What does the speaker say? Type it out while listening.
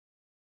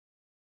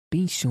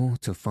be sure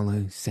to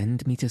follow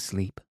Send Me to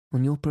Sleep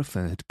on your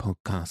preferred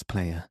podcast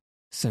player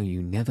so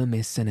you never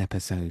miss an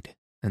episode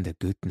and a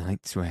good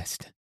night's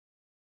rest.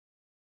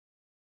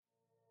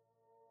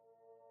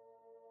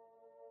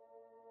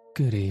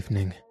 Good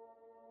evening.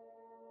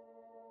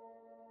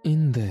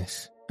 In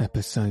this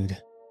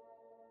episode,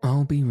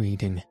 I'll be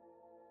reading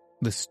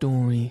The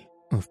Story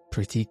of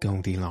Pretty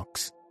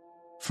Goldilocks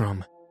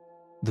from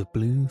The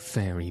Blue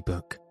Fairy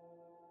Book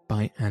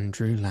by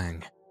Andrew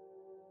Lang.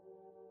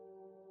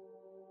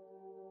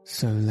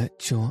 So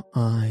let your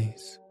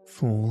eyes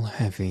fall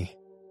heavy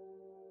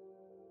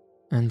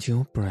and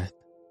your breath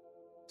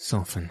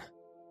soften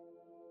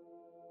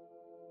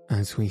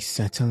as we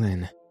settle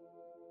in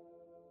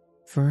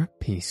for a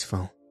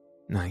peaceful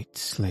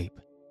night's sleep.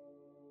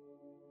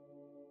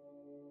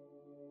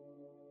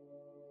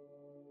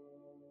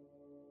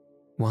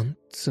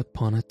 Once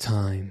upon a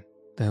time,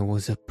 there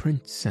was a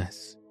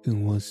princess who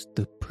was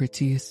the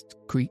prettiest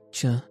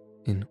creature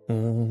in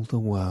all the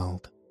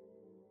world.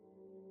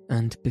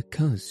 And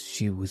because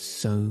she was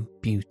so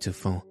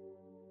beautiful,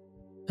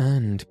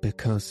 and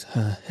because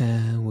her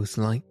hair was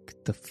like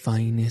the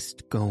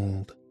finest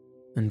gold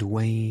and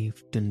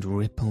waved and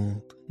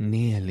rippled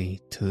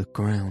nearly to the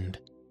ground,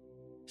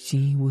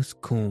 she was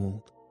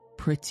called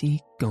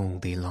Pretty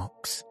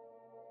Goldilocks.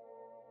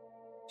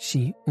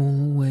 She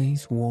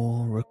always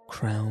wore a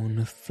crown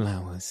of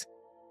flowers,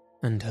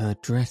 and her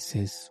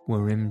dresses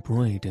were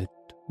embroidered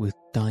with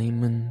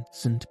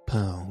diamonds and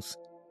pearls,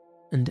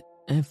 and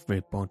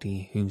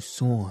everybody who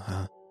saw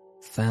her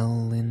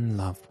fell in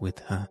love with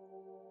her.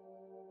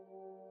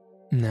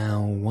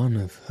 Now one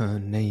of her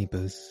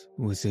neighbours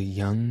was a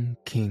young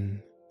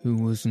king who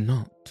was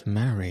not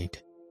married.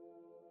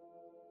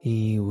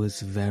 He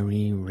was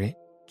very rich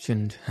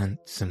and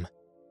handsome,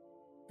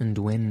 and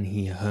when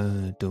he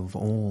heard of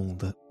all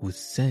that was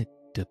said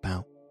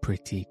about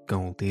Pretty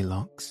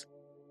Goldilocks,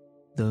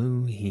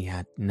 though he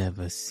had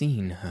never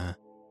seen her,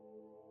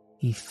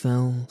 he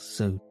fell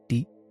so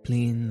deeply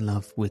in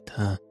love with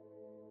her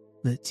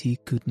that he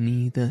could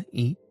neither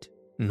eat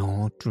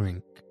nor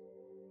drink.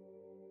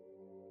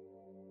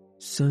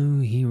 So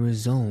he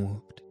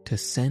resolved to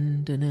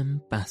send an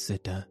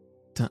ambassador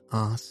to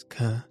ask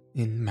her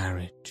in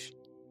marriage.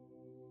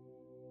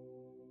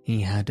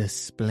 He had a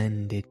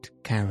splendid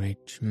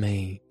carriage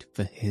made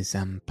for his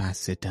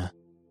ambassador,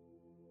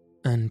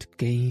 and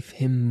gave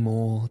him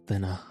more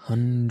than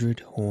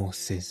 100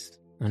 horses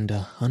and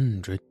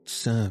 100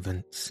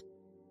 servants,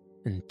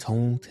 and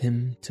told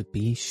him to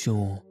be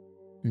sure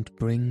and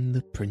bring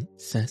the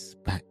princess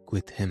back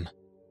with him.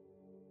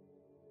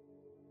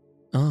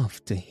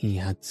 After he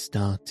had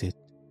started,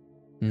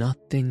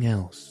 nothing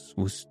else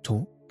was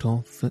talked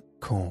of at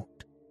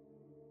court,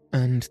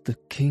 and the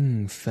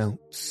king felt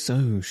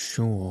so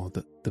sure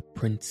that the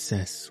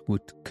princess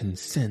would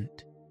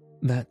consent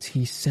that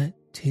he set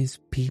his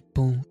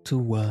people to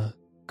work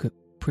at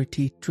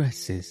pretty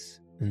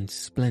dresses and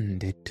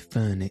splendid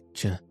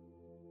furniture,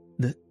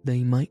 that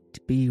they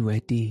might be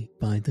ready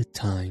by the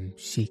time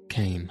she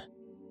came.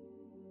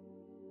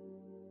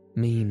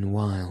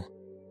 Meanwhile,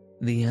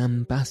 the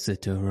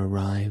ambassador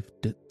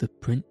arrived at the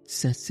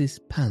princess's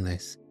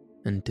palace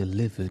and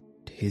delivered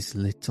his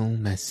little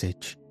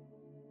message.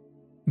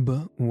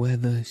 But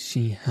whether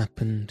she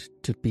happened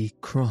to be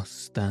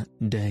cross that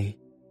day,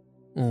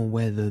 or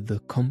whether the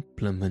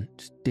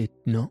compliment did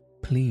not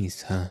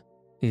please her,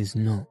 is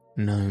not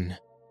known.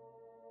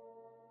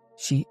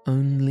 She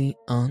only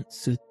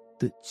answered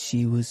that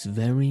she was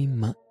very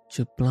much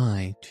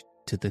obliged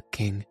to the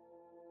king,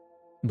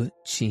 but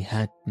she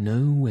had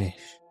no wish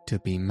to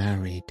be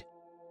married.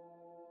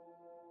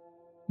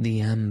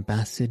 The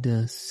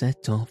ambassador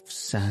set off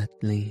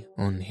sadly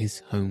on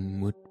his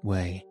homeward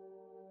way,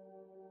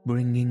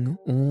 bringing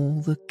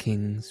all the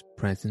king's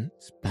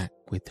presents back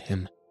with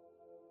him,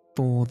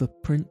 for the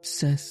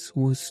princess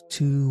was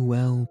too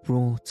well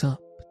brought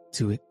up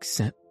to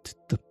accept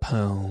the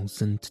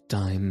pearls and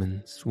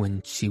diamonds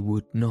when she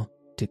would not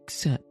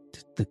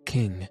accept the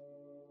king,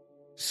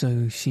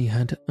 so she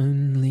had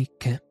only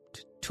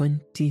kept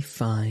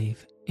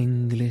 25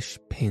 English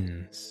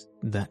pins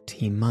that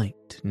he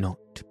might not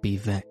be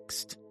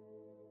vexed.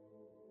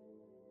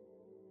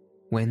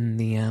 When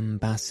the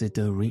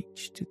ambassador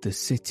reached the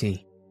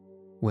city,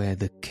 where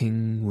the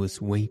king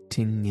was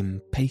waiting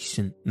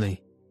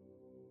impatiently,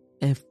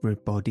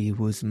 everybody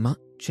was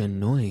much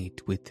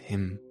annoyed with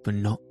him for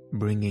not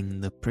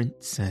bringing the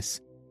princess,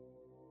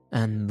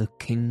 and the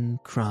king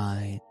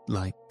cried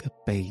like a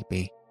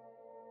baby,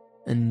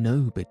 and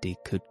nobody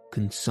could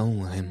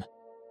console him.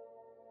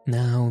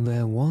 Now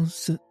there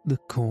was at the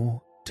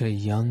court a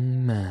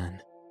young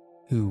man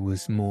who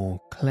was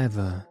more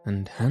clever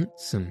and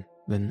handsome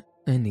than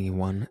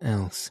anyone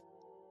else.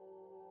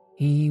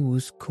 He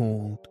was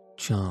called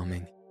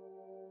Charming,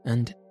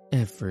 and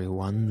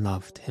everyone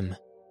loved him,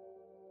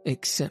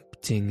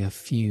 excepting a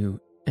few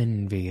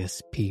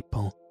envious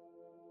people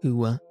who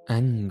were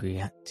angry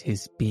at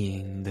his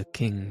being the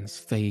king's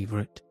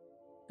favourite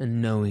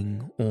and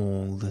knowing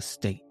all the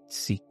state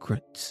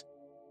secrets.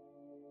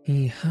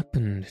 He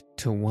happened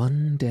to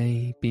one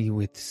day be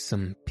with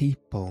some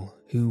people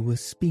who were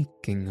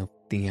speaking of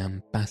the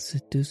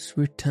ambassador's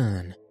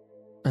return,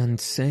 and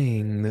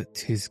saying that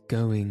his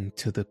going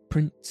to the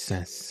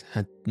princess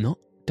had not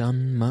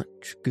done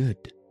much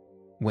good,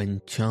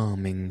 when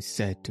Charming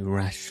said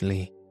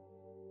rashly,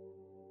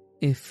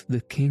 "If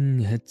the king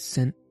had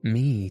sent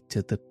me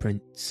to the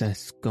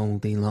Princess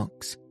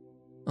Goldilocks,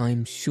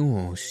 I'm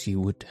sure she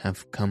would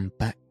have come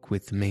back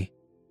with me."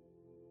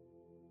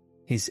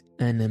 His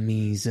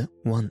enemies at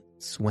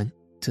once went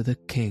to the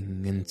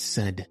king and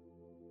said,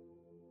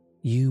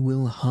 "You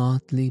will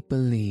hardly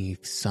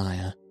believe,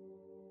 sire,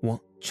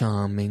 what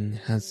Charming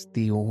has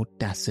the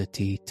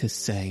audacity to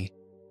say,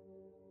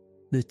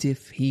 that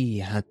if he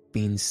had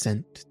been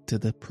sent to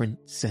the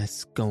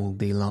Princess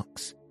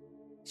Goldilocks,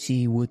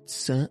 she would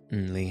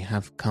certainly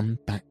have come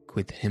back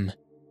with him.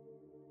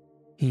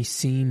 He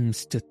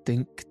seems to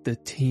think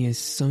that he is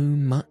so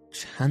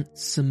much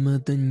handsomer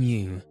than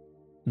you,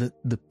 that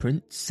the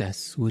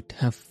princess would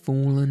have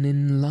fallen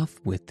in love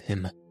with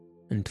him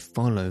and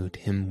followed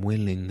him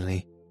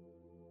willingly."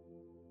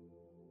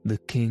 The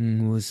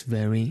king was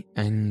very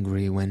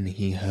angry when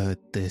he heard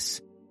this.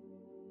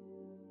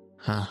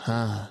 "Ha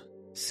ha,"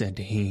 said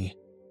he,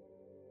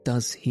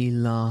 "does he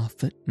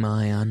laugh at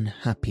my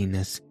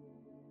unhappiness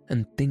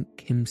and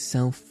think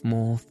himself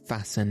more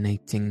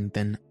fascinating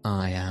than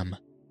I am?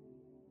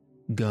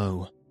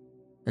 Go,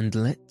 and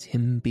let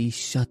him be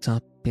shut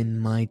up in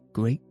my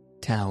great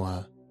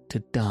tower to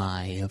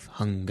die of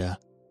hunger."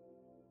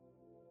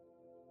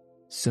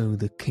 So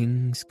the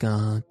king's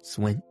guards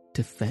went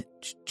to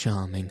fetch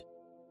Charming,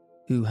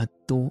 who had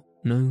thought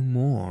no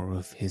more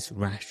of his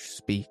rash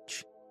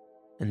speech,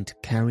 and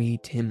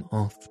carried him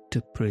off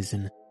to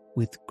prison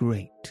with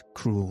great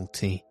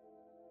cruelty.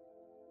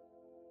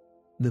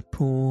 The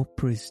poor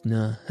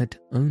prisoner had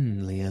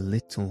only a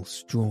little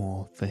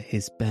straw for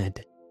his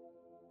bed,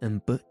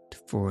 and but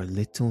for a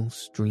little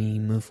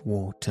stream of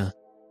water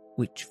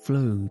which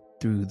flowed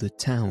through the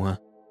tower,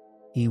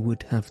 he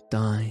would have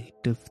died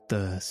of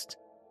thirst.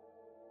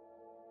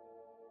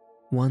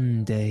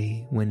 One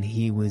day, when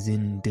he was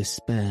in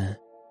despair,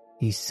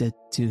 he said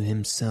to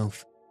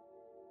himself,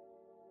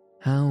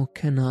 "How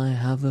can I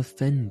have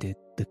offended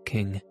the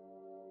king?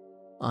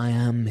 I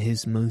am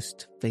his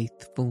most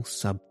faithful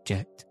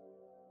subject,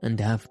 and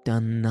have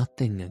done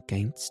nothing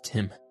against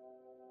him."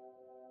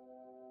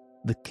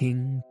 The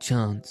king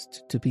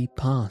chanced to be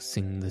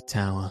passing the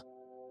tower,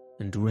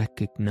 and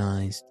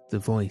recognized the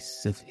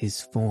voice of his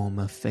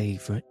former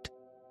favourite.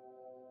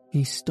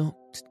 He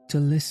stopped to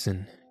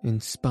listen in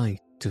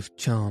spite of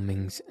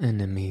Charming's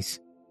enemies,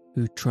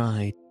 who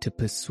tried to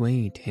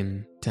persuade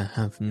him to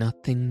have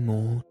nothing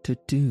more to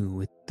do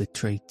with the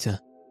traitor.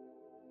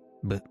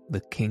 But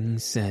the king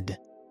said,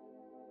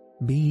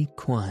 "Be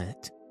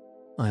quiet,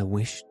 I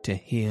wish to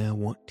hear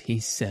what he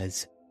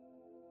says."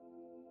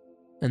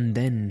 And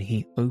then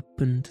he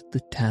opened the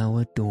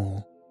tower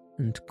door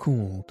and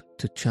called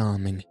to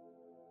Charming,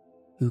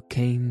 who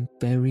came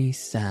very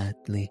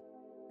sadly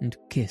and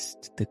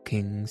kissed the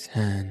king's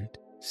hand,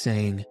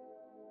 saying,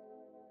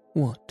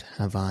 "What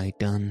have I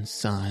done,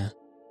 sire,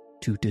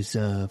 to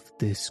deserve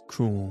this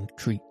cruel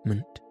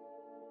treatment?"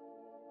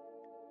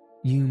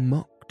 "You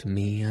mocked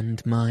me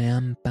and my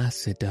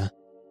ambassador,"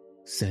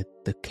 said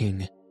the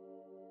king,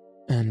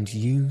 "and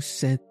you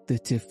said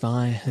that if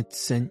I had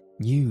sent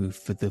you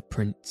for the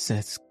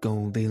Princess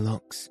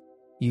Goldilocks,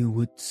 you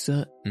would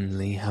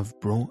certainly have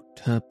brought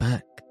her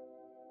back."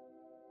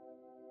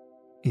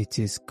 "It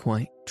is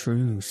quite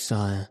true,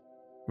 sire,"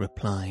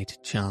 replied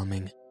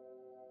Charming.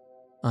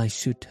 "I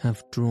should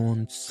have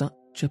drawn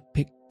such a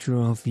picture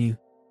of you,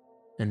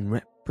 and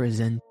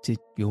represented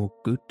your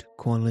good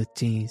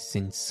qualities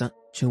in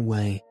such a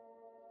way,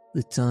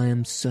 that I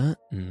am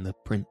certain the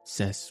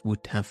princess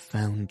would have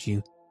found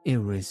you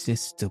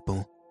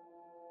irresistible.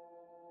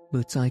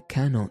 But I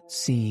cannot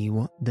see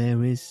what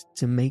there is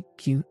to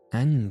make you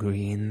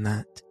angry in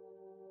that."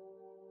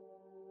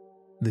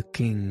 The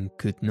king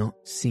could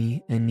not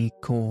see any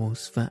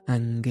cause for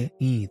anger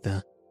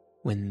either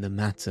when the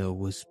matter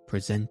was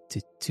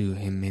presented to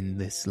him in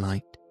this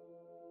light,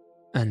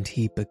 and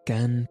he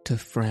began to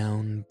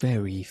frown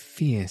very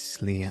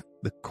fiercely at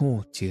the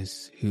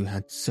courtiers who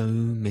had so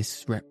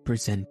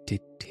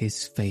misrepresented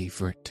his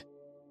favourite.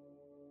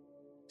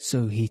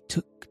 So he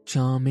took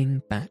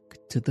Charming back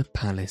to the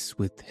palace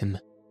with him,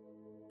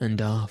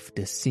 and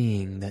after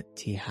seeing that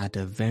he had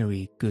a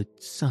very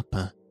good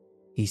supper,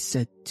 he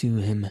said to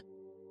him,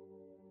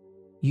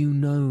 "You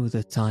know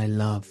that I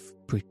love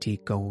pretty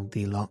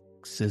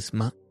Goldilocks as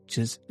much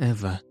as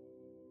ever.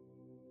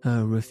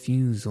 Her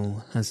refusal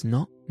has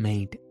not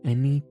made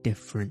any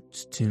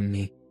difference to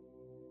me,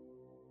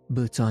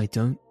 but I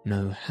don't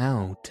know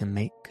how to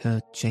make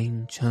her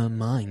change her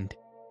mind.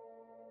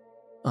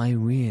 I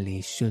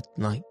really should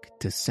like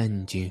to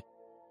send you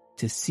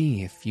to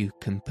see if you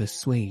can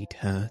persuade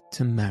her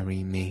to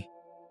marry me."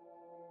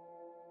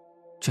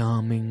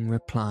 Charming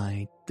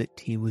replied that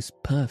he was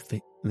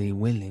perfectly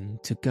willing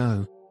to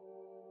go,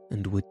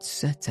 and would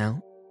set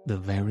out the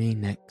very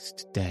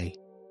next day.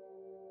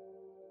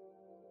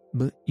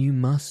 "But you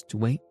must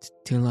wait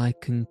till I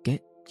can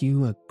get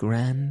you a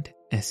grand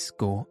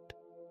escort,"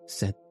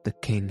 said the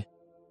king.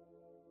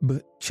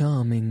 But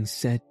Charming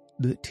said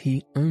that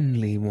he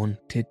only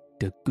wanted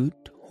a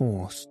good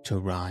horse to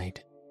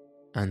ride,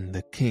 and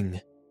the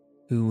king,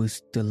 who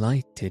was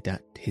delighted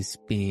at his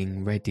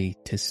being ready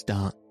to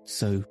start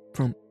so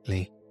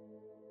promptly,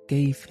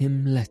 gave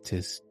him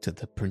letters to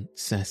the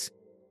princess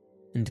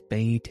and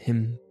bade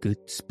him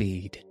good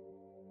speed.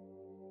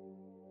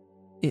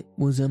 It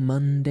was a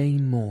Monday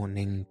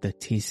morning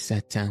that he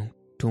set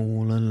out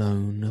all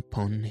alone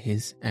upon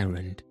his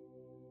errand,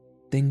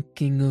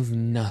 thinking of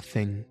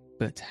nothing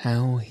but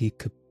how he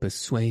could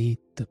persuade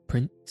the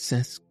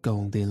Princess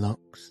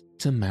Goldilocks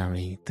to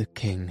marry the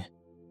king.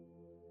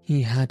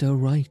 He had a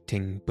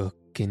writing book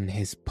in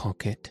his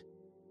pocket,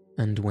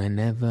 and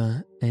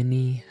whenever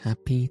any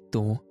happy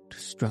thought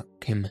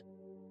struck him,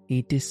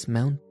 he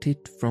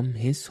dismounted from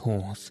his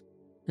horse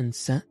and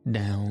sat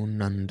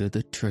down under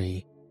the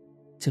tree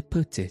to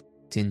put it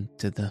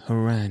into the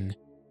harangue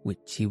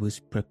which he was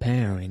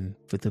preparing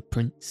for the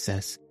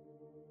princess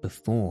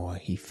before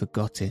he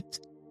forgot it.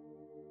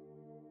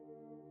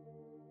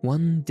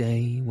 One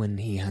day when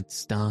he had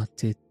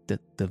started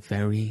at the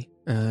very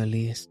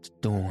earliest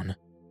dawn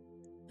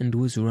and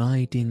was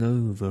riding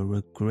over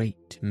a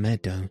great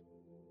meadow,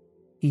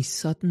 he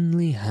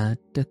suddenly had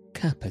a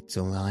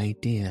capital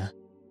idea,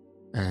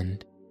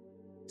 and,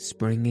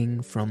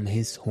 springing from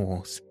his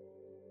horse,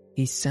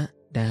 he sat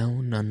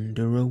down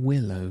under a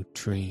willow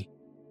tree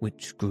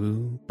which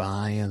grew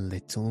by a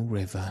little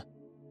river.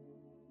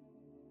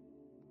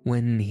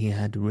 When he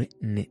had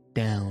written it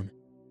down,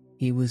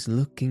 he was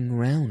looking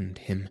round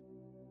him,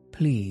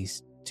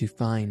 pleased to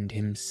find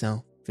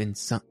himself in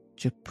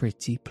such a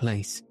pretty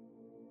place,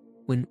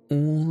 when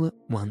all at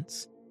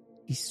once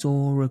he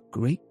saw a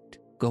great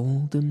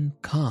golden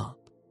carp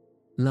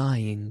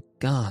lying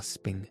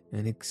gasping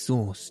and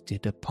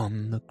exhausted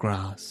upon the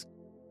grass.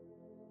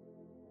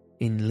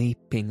 In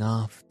leaping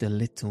after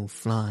little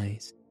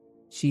flies,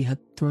 she had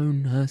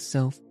thrown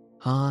herself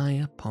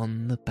high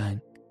upon the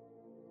bank,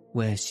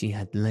 where she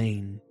had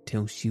lain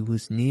till she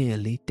was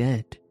nearly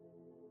dead.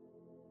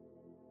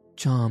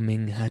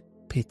 Charming had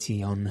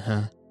pity on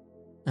her,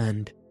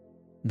 and,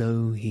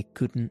 though he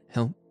couldn't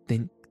help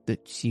think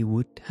that she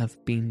would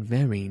have been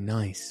very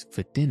nice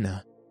for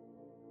dinner,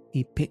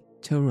 he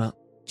picked her up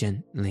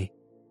gently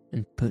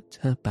and put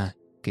her back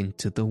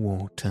into the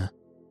water.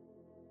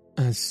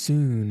 As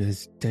soon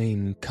as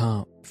Dame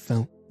Carp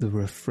felt the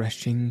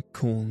refreshing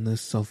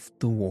coolness of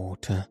the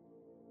water,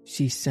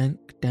 she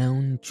sank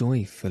down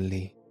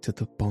joyfully to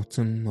the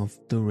bottom of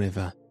the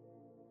river.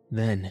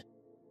 Then,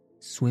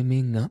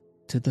 swimming up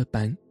to the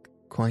bank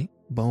quite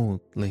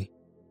boldly,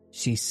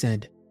 she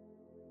said,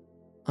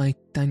 "I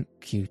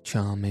thank you,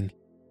 Charming,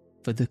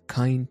 for the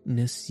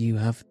kindness you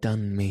have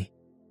done me.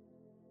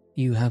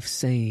 You have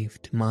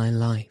saved my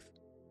life.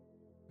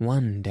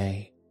 One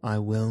day I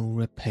will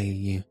repay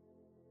you."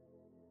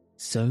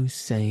 So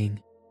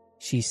saying,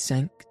 she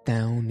sank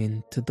down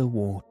into the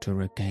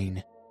water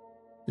again,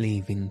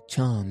 leaving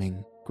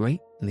Charming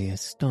greatly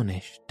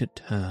astonished at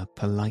her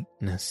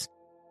politeness.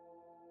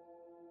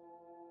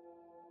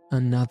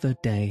 Another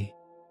day,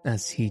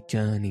 as he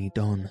journeyed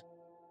on,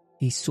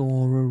 he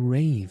saw a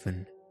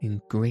raven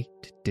in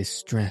great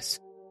distress.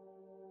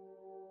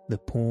 The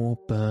poor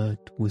bird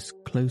was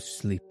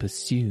closely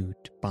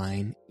pursued by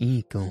an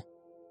eagle,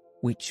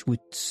 which would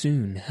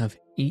soon have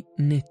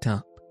eaten it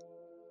up,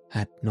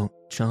 had not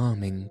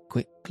Charming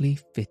quickly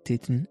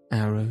fitted an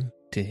arrow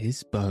to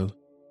his bow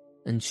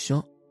and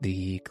shot the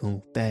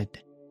eagle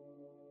dead.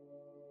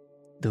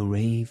 The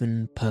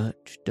raven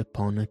perched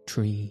upon a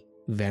tree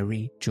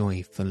very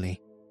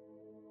joyfully.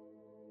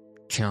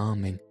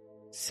 "Charming,"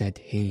 said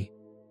he,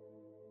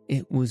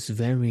 "it was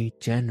very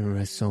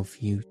generous of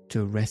you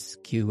to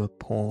rescue a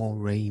poor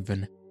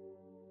raven.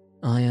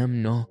 I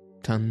am not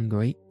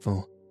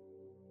ungrateful.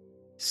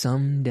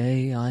 Some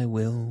day I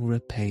will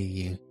repay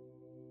you."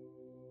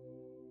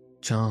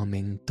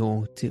 Charming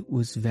thought it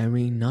was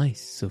very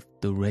nice of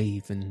the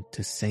raven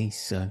to say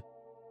so,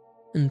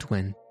 and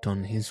went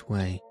on his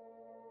way.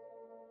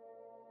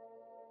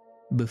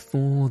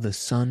 Before the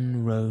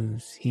sun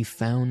rose, he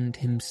found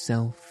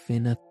himself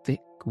in a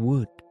thick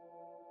wood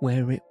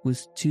where it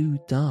was too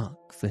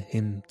dark for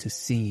him to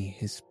see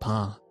his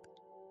path,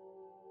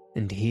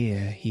 and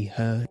here he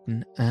heard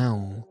an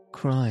owl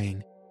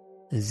crying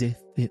as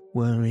if it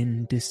were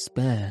in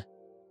despair.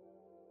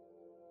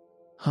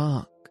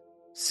 "Hark,"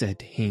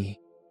 said he,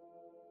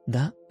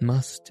 "that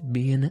must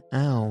be an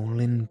owl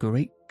in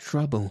great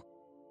trouble.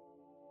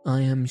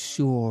 I am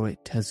sure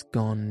it has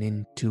gone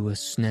into a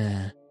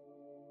snare."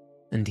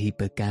 And he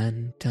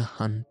began to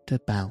hunt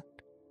about,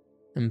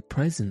 and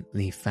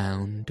presently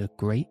found a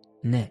great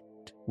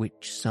net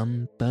which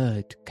some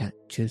bird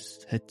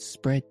catchers had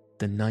spread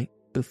the night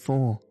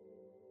before.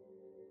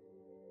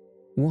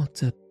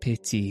 What a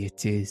pity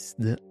it is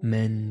that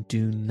men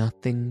do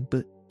nothing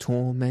but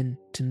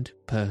torment and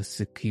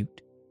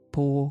persecute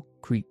poor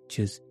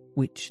creatures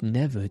which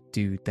never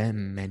do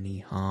them any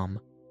harm,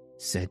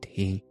 said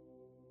he,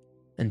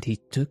 and he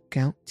took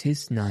out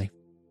his knife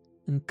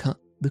and cut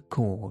the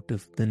cord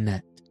of the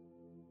net,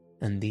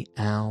 and the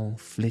owl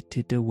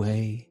flitted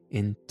away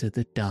into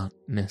the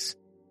darkness.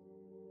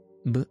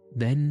 But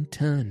then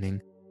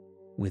turning,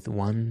 with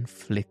one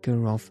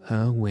flicker of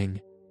her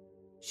wing,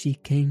 she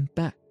came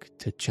back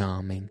to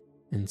Charming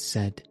and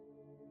said,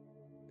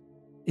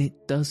 "It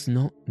does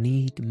not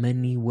need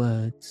many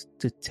words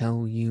to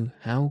tell you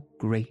how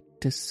great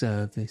a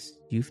service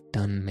you've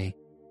done me.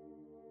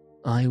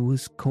 I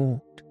was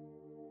caught.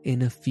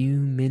 In a few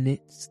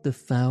minutes the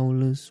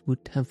fowlers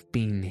would have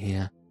been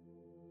here.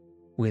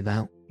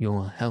 Without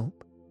your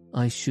help,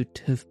 I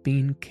should have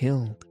been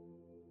killed.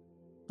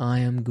 I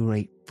am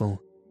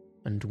grateful,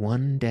 and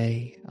one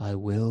day I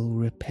will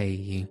repay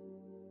you."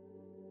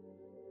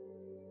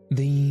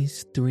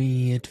 These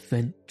 3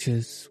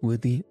 adventures were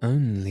the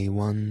only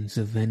ones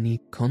of any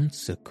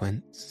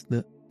consequence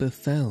that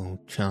befell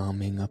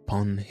Charming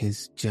upon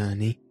his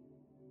journey,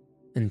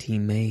 and he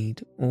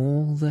made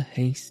all the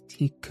haste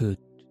he could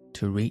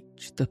to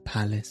reach the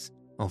palace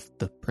of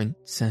the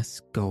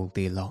Princess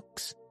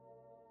Goldilocks.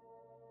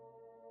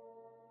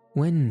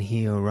 When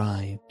he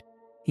arrived,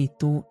 he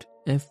thought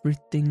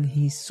everything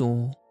he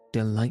saw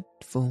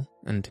delightful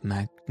and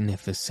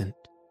magnificent.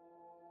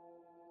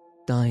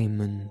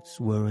 Diamonds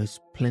were as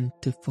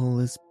plentiful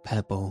as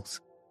pebbles,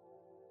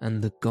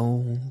 and the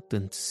gold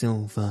and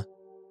silver,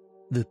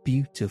 the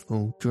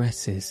beautiful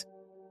dresses,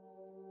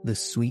 the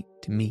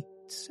sweet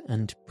meats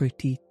and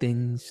pretty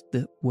things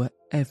that were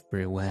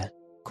everywhere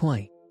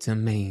quite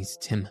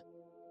amazed him.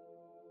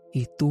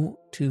 He thought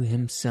to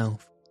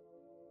himself,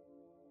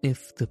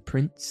 "If the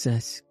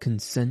princess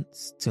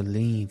consents to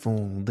leave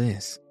all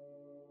this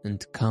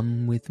and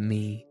come with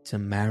me to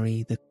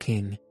marry the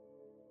king,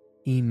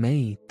 he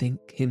may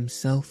think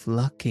himself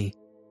lucky."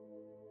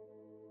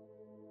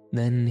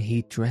 Then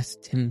he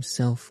dressed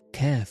himself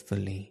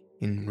carefully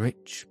in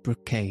rich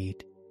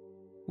brocade,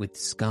 with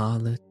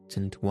scarlet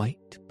and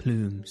white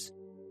plumes,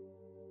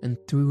 and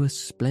threw a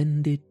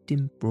splendid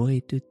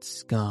embroidered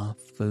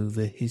scarf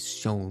over his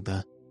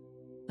shoulder,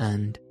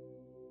 and,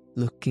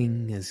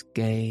 looking as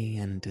gay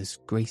and as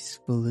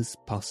graceful as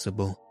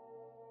possible,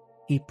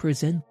 he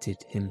presented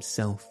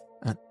himself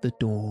at the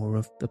door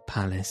of the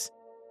palace,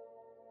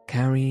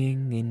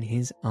 carrying in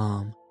his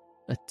arm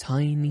a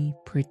tiny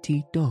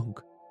pretty dog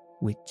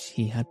which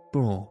he had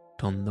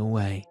brought on the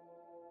way.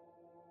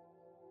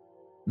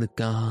 The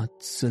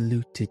guards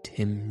saluted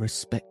him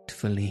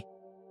respectfully,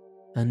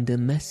 and a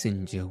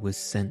messenger was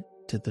sent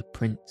to the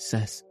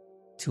princess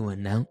to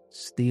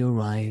announce the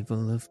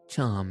arrival of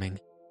Charming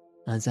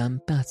as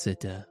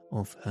ambassador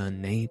of her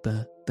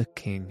neighbour the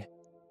king.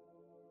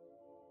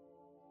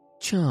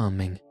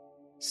 "Charming,"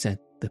 said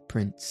the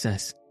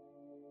princess,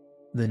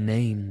 "the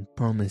name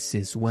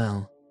promises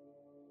well.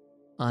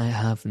 I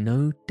have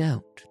no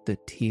doubt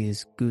that he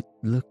is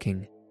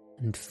good-looking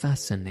and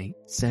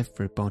fascinates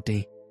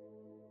everybody."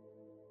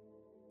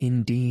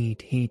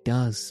 "Indeed he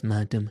does,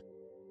 madam,"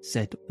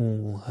 said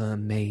all her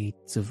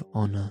maids of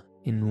honour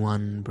in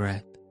one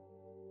breath.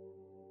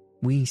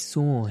 "We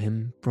saw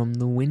him from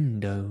the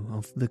window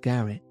of the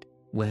garret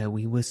where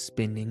we were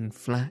spinning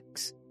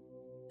flax,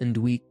 and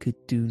we could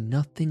do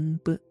nothing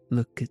but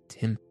look at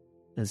him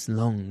as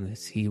long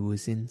as he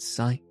was in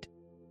sight."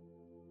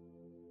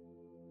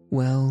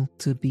 "Well,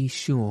 to be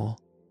sure,"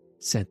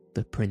 said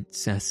the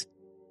princess,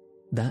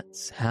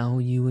 "that's how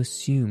you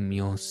assume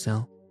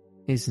yourself,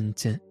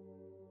 isn't it?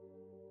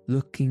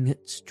 Looking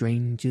at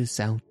strangers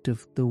out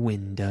of the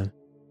window.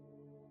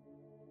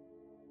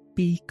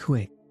 Be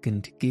quick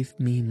and give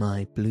me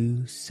my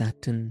blue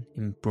satin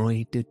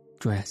embroidered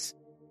dress,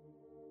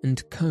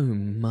 and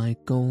comb my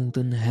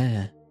golden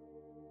hair.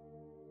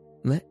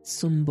 Let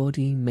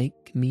somebody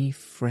make me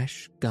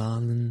fresh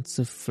garlands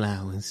of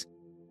flowers,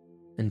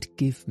 and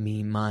give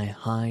me my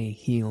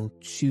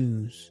high-heeled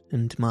shoes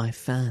and my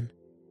fan,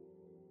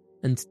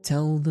 and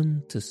tell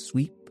them to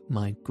sweep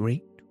my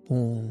great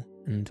hall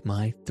and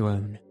my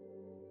throne,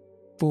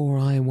 for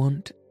I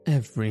want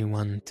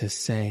everyone to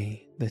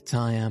say that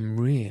I am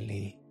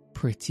really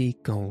pretty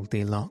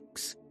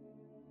Goldilocks."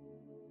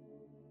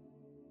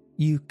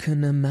 You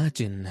can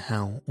imagine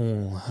how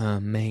all her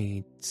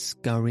maids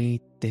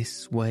scurried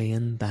this way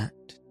and that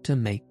to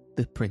make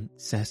the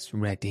princess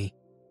ready,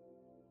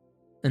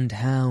 and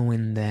how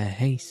in their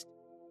haste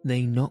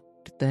they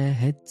knocked their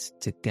heads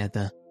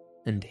together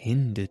and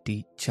hindered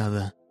each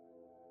other,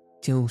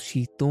 till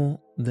she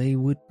thought they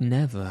would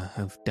never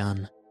have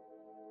done.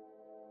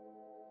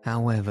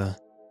 However,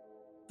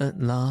 at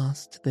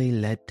last they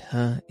led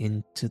her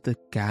into the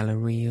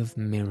gallery of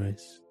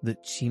mirrors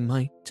that she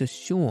might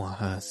assure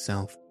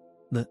herself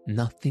that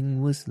nothing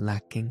was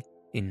lacking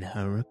in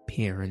her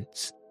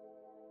appearance.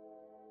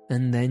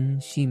 And then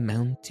she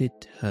mounted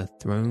her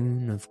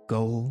throne of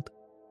gold,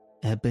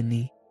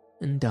 ebony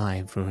and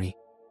ivory,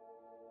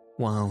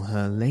 while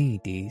her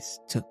ladies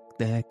took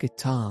their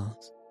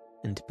guitars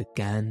and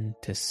began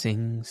to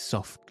sing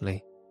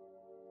softly.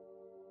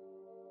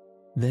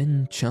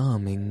 Then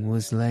Charming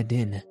was led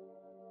in,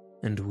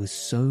 and was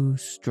so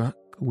struck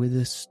with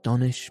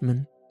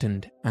astonishment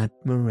and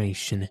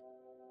admiration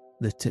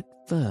that at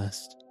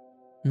first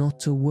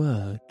not a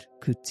word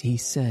could he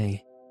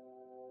say.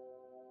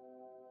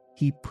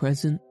 He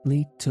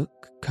presently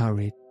took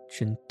courage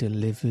and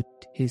delivered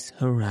his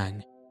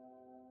harangue,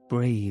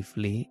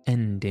 bravely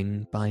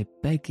ending by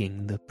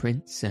begging the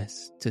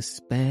princess to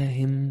spare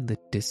him the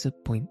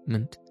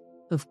disappointment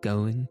of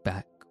going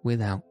back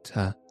without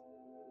her.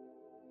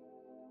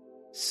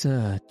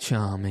 "Sir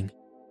Charming,"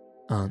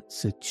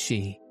 answered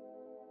she,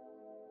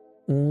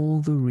 "all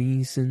the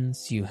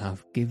reasons you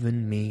have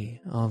given me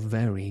are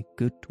very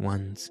good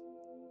ones,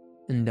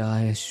 and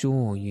I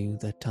assure you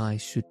that I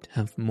should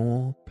have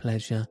more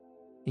pleasure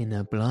in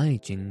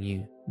obliging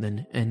you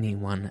than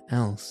anyone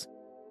else.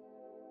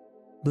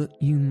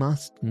 But you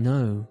must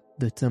know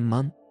that a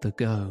month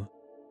ago,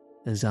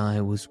 as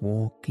I was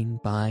walking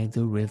by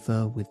the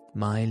river with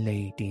my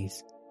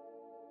ladies,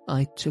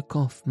 I took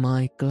off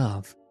my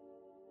glove,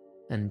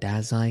 and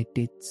as I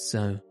did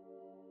so,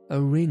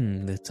 a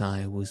ring that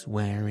I was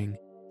wearing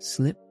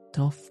slipped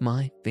off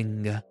my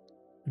finger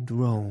and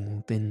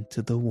rolled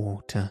into the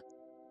water.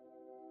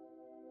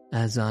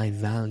 As I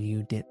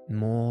valued it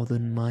more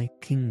than my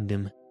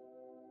kingdom,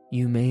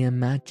 you may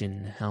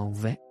imagine how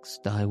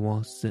vexed I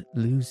was at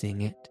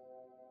losing it,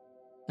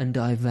 and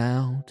I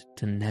vowed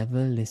to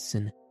never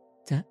listen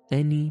to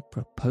any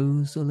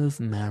proposal of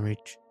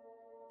marriage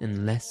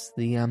unless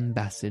the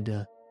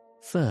ambassador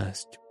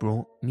first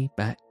brought me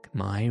back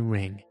my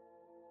ring.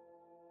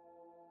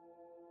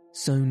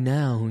 So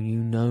now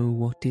you know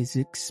what is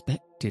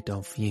expected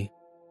of you,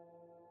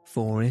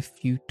 for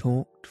if you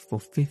talked for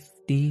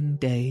 15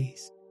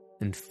 days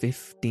and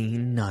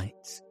 15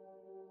 nights,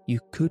 you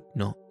could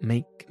not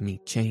make me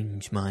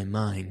change my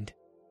mind."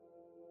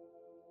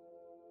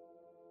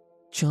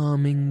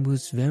 Charming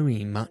was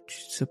very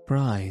much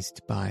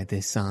surprised by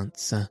this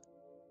answer,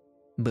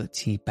 but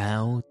he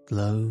bowed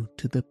low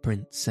to the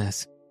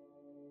princess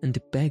and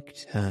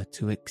begged her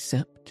to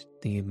accept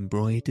the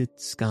embroidered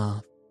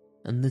scarf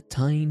and the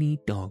tiny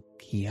dog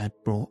he had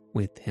brought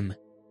with him.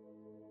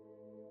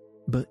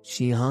 But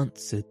she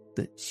answered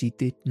that she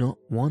did not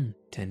want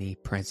any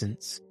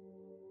presents,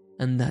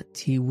 and that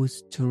he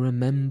was to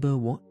remember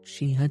what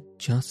she had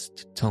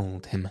just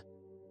told him.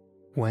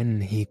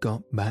 When he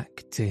got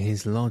back to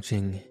his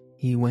lodging,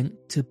 he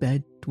went to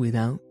bed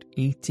without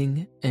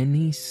eating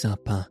any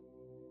supper,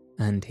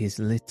 and his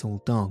little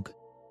dog,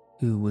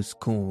 who was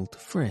called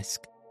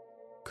Frisk,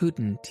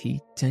 couldn't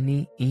eat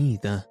any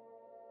either,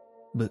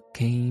 but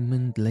came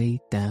and lay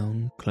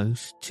down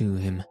close to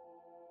him.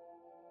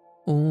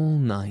 All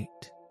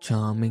night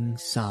Charming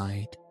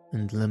sighed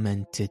and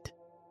lamented.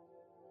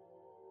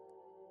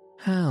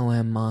 "How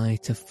am I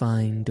to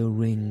find a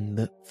ring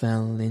that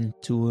fell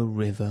into a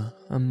river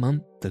a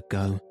month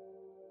ago?"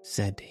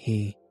 said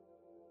he.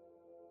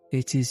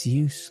 "It is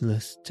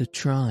useless to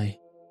try.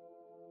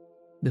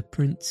 The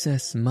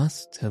princess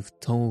must have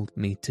told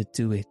me to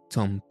do it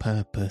on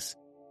purpose,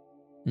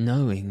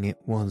 knowing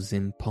it was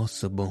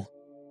impossible."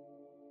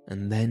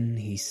 And then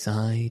he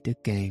sighed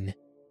again.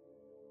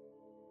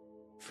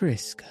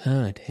 Frisk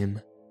heard him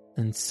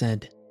and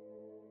said,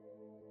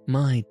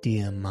 "My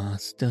dear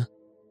master,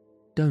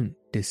 don't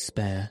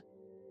despair.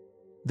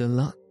 The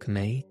luck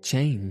may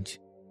change.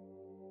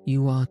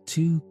 You are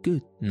too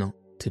good not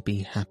to be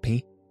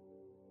happy.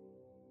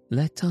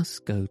 Let us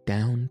go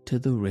down to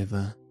the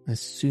river as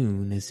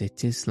soon as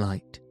it is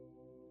light."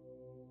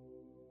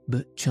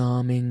 But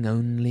Charming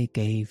only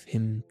gave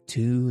him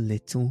 2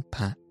 little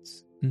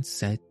pats and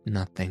said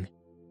nothing,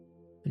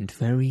 and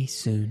very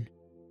soon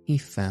he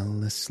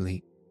fell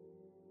asleep.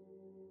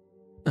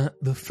 At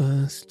the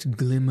first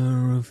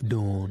glimmer of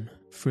dawn,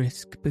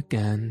 Frisk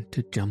began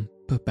to jump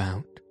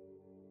about,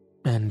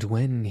 and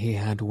when he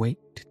had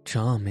waked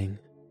Charming,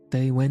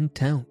 they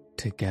went out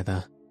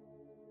together,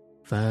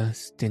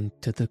 first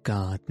into the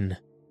garden,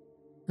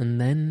 and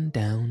then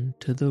down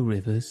to the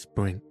river's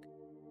brink,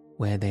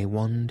 where they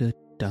wandered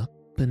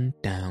up and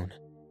down.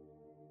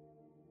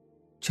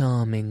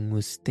 Charming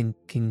was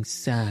thinking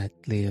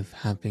sadly of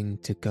having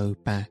to go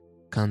back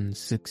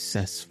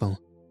unsuccessful,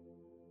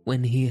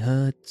 when he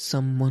heard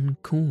someone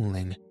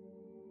calling,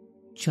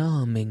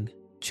 "Charming,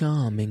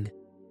 Charming."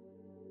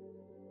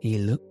 He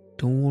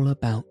looked all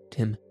about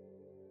him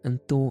and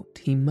thought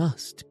he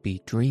must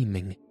be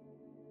dreaming,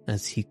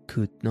 as he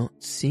could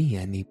not see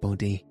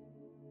anybody.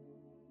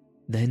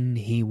 Then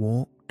he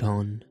walked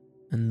on,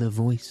 and the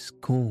voice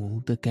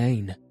called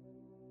again,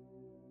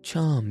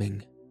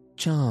 "Charming,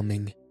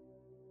 Charming."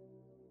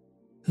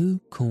 "Who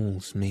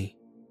calls me?"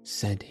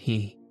 said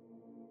he.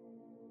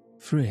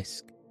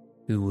 Frisk,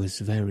 who was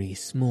very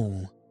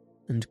small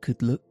and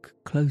could look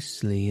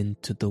closely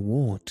into the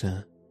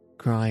water,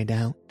 cried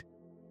out,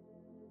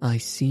 "I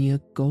see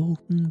a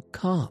golden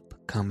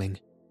carp coming."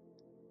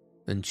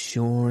 And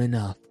sure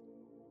enough,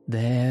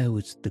 there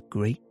was the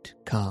great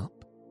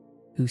carp,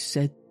 who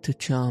said to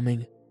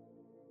Charming,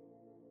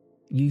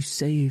 "You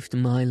saved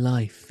my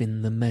life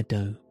in the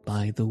meadow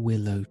by the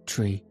willow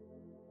tree,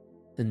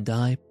 and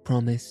I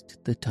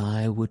promised that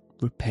I would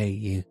repay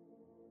you.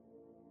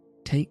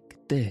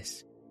 Take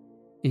this,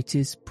 it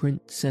is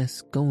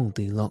Princess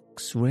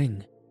Goldilocks'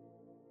 ring.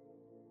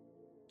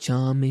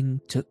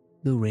 Charming took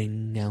the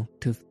ring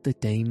out of the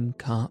Dame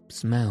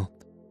Carp's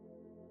mouth,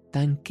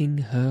 thanking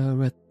her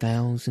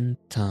 1,000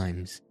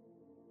 times,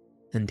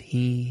 and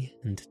he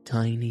and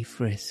Tiny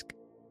Frisk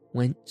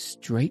went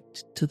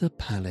straight to the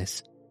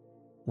palace,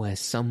 where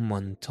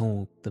someone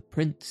told the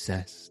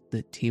princess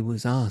that he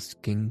was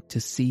asking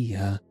to see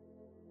her.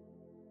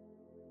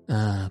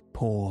 "Ah,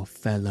 poor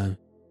fellow,"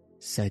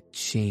 said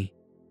she.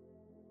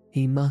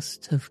 "He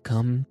must have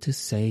come to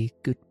say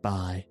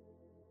goodbye,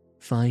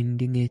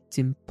 finding it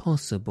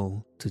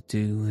impossible to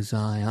do as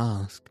I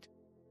asked."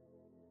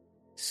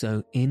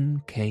 So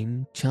in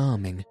came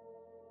Charming,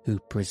 who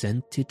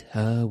presented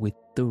her with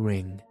the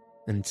ring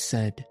and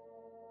said,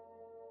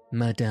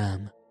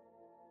 "Madame,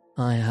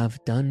 I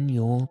have done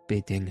your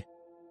bidding.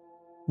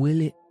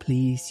 Will it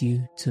please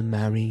you to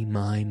marry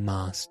my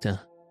master?"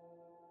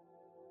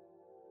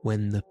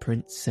 When the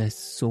princess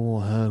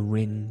saw her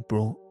ring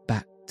brought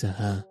back to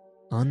her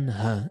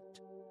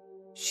unhurt,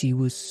 she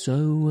was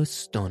so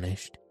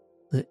astonished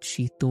that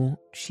she thought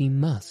she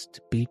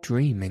must be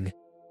dreaming.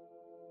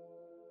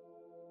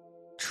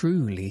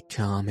 "Truly,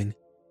 Charming,"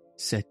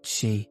 said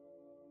she,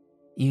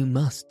 "you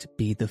must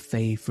be the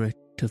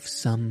favourite of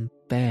some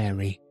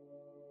fairy,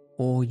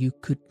 or you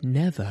could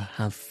never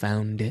have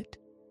found it."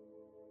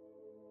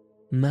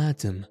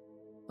 "Madam,"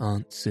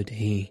 answered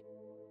he,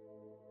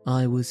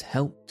 "I was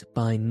helped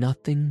by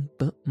nothing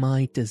but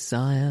my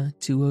desire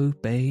to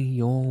obey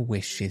your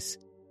wishes."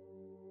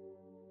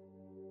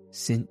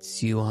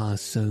 "Since you are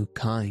so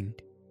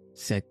kind,"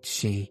 said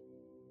she,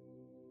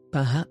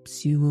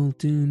 "perhaps you will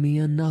do me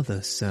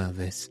another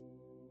service,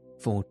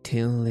 for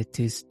till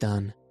it is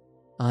done,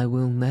 I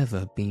will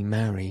never be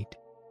married.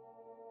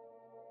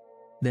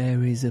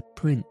 There is a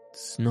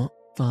prince not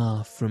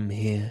far from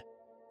here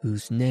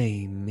whose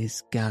name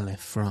is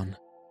Galifron,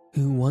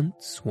 who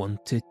once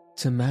wanted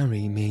to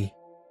marry me,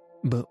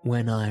 but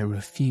when I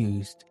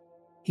refused,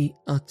 he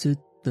uttered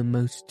the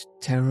most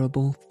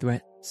terrible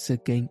threats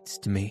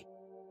against me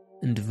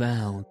and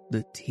vowed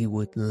that he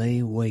would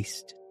lay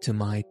waste to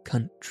my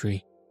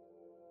country.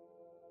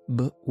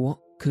 But what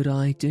could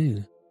I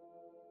do?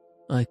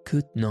 I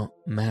could not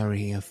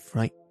marry a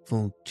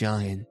frightful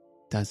giant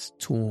as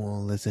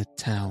tall as a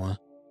tower,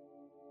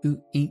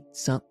 who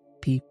eats up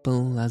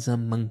people as a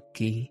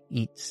monkey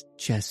eats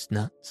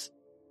chestnuts,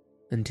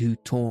 and who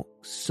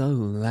talks so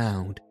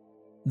loud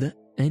that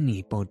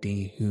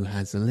anybody who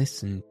has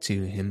listened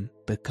to him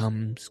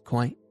becomes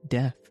quite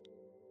deaf.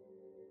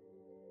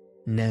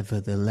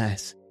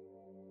 Nevertheless,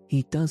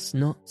 he does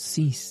not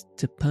cease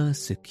to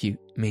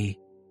persecute me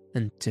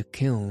and to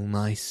kill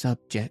my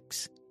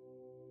subjects.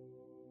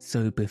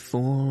 So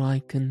before I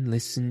can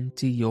listen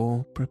to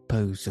your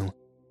proposal,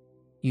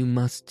 you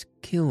must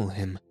kill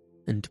him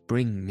and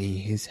bring me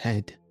his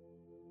head."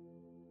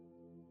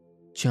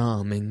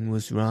 Charming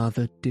was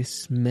rather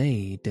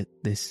dismayed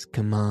at this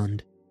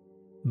command,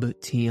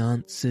 but he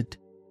answered,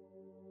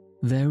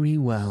 "Very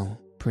well,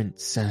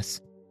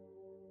 Princess.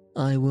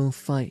 I will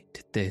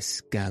fight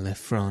this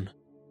Galifron.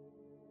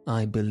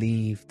 I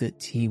believe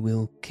that he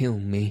will kill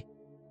me,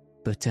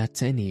 but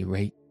at any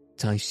rate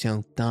I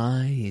shall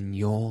die in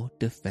your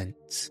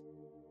defence."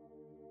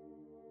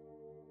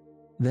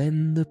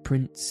 Then the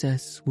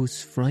princess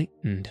was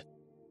frightened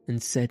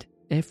and said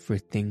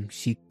everything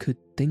she could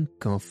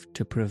think of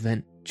to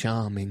prevent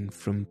Charming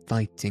from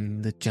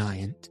fighting the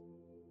giant,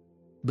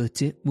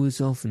 but it was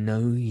of no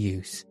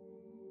use,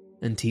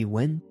 and he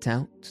went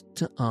out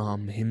to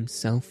arm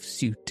himself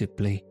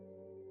suitably,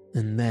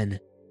 and then,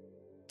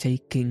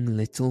 taking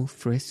little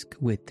Frisk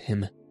with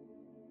him,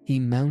 he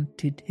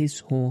mounted his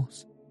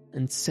horse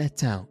and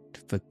set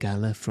out for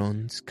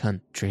Galifron's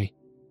country.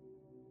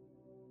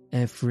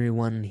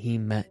 Everyone he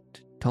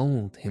met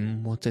told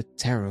him what a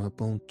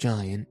terrible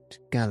giant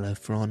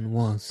Galifron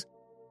was,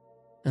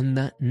 and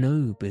that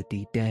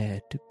nobody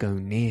dared to go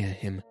near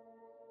him,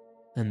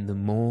 and the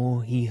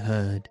more he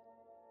heard,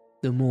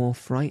 the more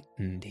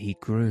frightened he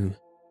grew.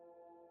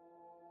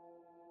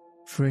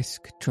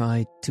 Frisk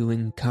tried to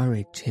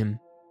encourage him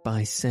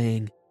by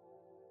saying,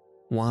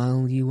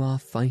 "While you are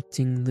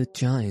fighting the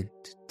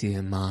giant,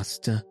 dear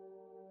master,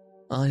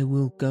 I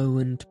will go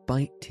and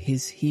bite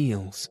his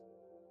heels,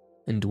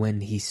 and when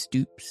he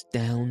stoops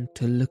down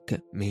to look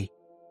at me,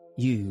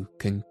 you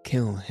can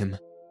kill him."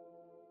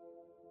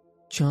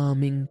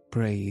 Charming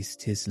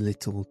praised his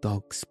little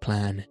dog's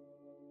plan,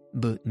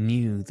 but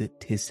knew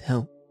that his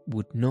help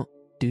would not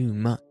do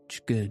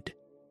much good.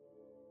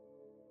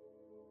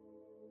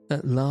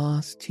 At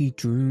last he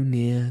drew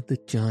near the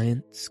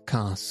giant's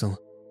castle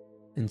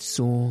and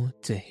saw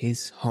to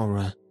his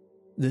horror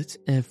that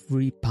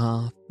every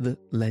path that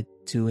led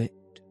to it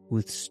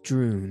was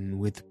strewn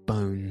with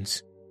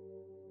bones.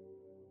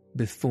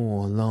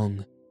 Before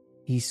long,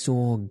 he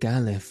saw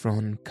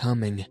Galifron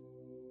coming.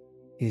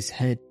 His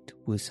head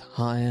was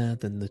higher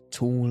than the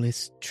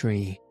tallest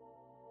tree,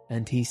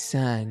 and he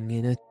sang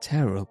in a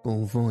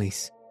terrible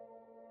voice,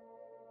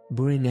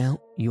 "Bring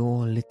out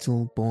your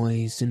little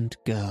boys and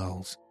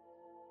girls.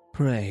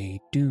 Pray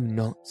do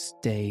not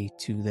stay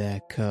to their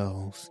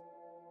curls.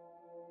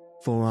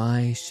 for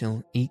I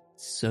shall eat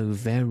so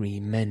very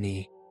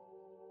many,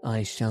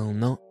 I shall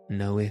not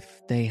know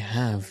if they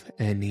have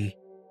any."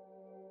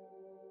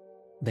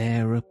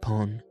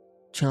 Thereupon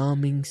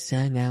Charming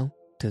sang out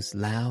as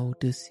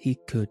loud as he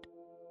could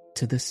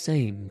to the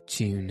same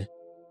tune,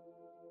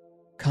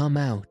 "Come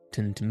out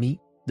and meet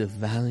the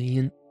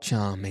valiant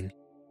Charming,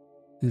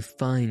 who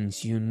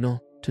finds you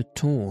not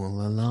at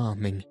all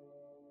alarming.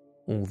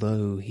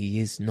 Although he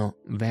is not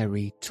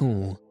very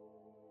tall,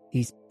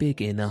 he's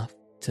big enough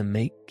to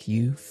make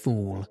you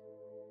fall."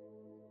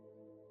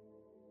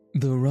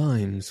 The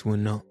rhymes were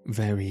not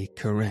very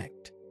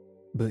correct,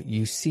 but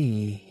you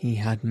see he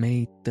had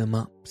made them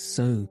up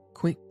so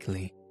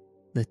quickly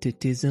that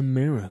it is a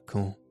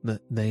miracle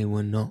that they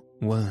were not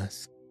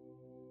worse,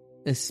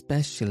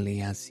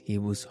 especially as he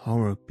was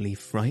horribly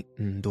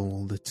frightened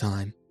all the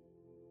time.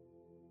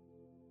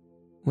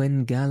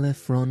 When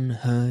Gallifron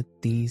heard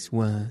these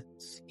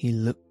words, he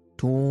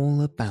looked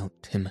all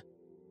about him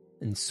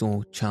and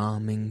saw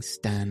Charming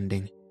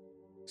standing,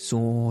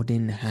 sword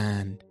in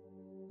hand.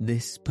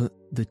 This put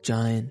the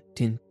giant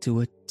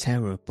into a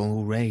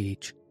terrible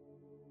rage,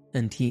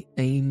 and he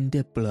aimed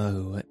a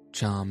blow at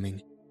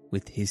Charming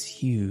with his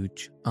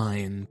huge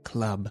iron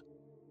club,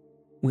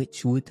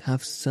 which would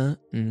have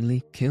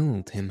certainly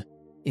killed him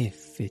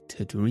if it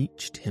had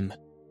reached him.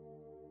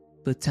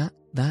 But at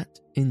that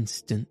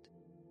instant,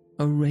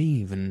 a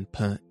raven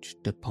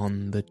perched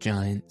upon the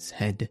giant's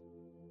head,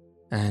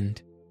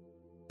 and,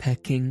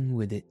 pecking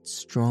with its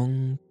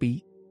strong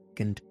beak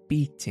and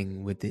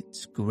beating with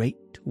its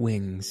great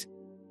wings,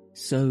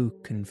 so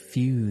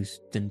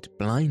confused and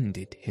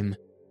blinded him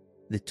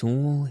that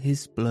all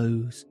his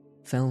blows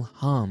fell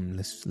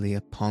harmlessly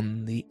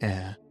upon the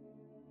air,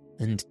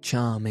 and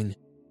Charming,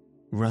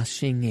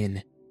 rushing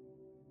in,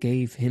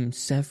 gave him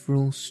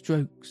several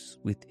strokes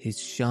with his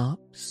sharp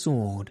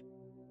sword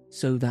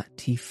so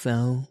that he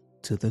fell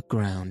to the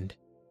ground.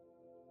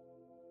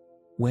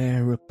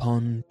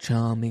 Whereupon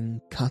Charming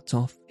cut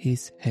off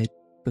his head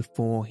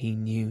before he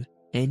knew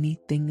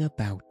anything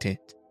about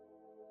it,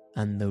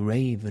 and the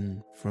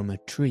raven from a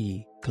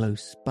tree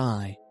close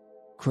by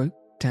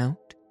croaked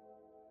out,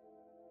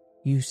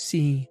 "You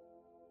see,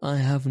 I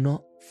have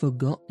not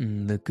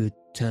forgotten the good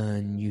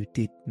turn you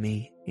did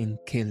me in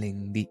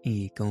killing the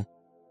eagle.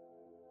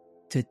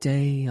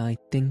 Today I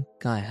think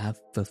I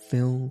have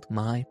fulfilled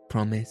my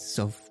promise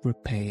of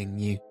repaying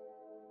you.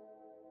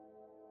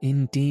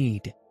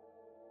 Indeed,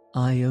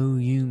 I owe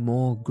you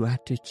more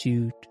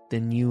gratitude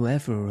than you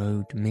ever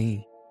owed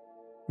me,"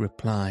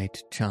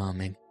 replied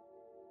Charming.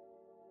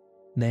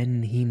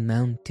 Then he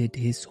mounted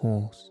his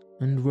horse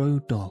and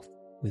rode off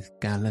with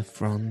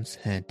Gallifron's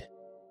head.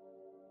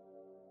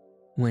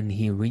 When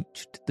he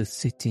reached the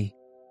city,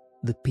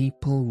 the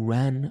people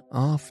ran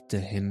after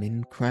him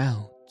in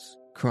crowds,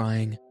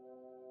 crying,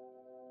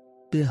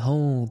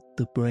 "Behold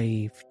the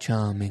brave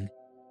Charming,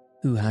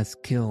 who has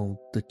killed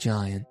the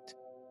giant,"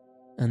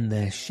 and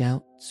their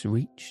shouts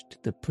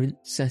reached the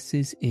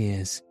princess's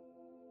ears,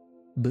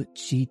 but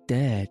she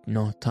dared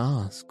not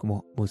ask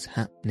what was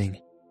happening,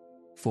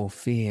 for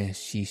fear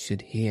she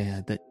should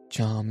hear that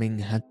Charming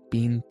had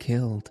been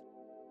killed.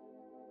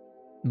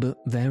 But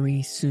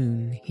very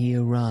soon he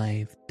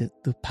arrived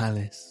at the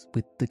palace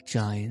with the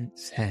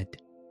giant's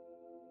head,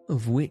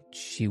 of which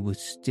she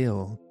was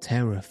still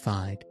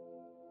terrified,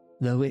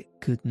 though it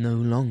could no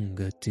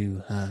longer do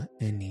her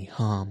any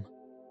harm.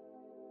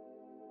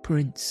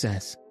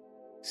 "Princess,"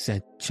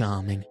 said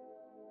Charming,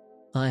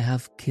 "I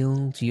have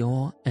killed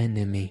your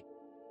enemy.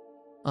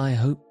 I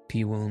hope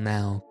you will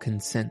now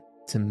consent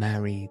to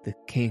marry the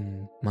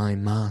king, my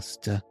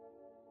master."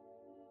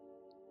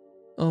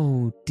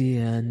 "Oh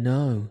dear,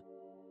 no,"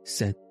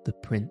 said the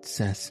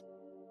princess.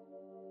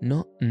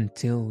 "Not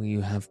until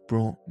you have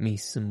brought me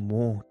some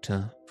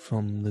water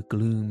from the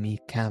gloomy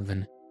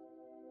cavern.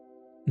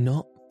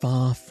 Not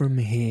far from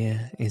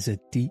here is a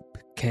deep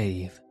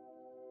cave,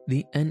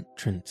 the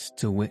entrance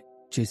to which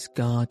is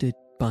guarded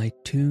by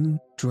 2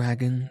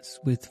 dragons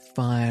with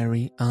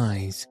fiery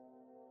eyes,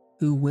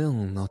 who will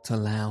not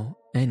allow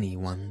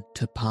anyone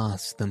to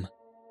pass them.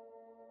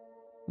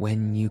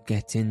 When you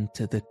get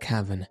into the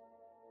cavern,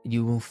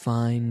 you will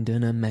find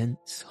an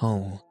immense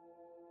hole,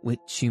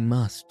 which you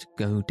must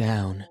go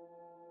down,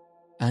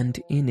 and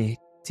in it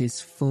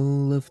is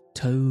full of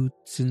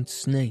toads and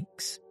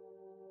snakes.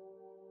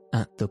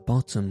 At the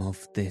bottom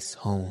of this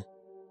hole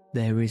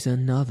there is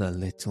another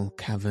little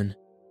cavern,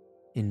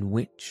 in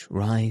which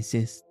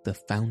rises the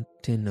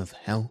fountain of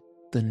health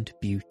and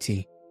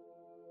beauty.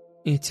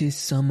 It is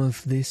some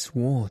of this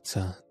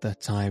water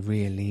that I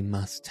really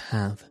must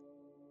have.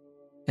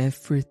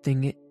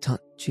 Everything it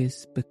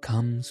touches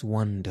becomes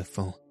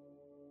wonderful.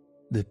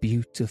 The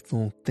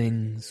beautiful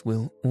things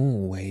will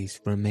always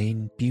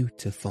remain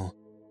beautiful.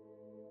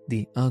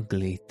 The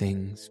ugly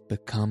things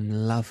become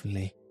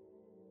lovely.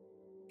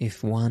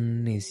 If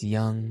one is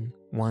young,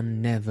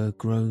 one never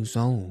grows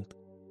old,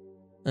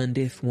 and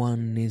if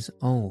one is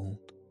old,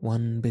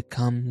 one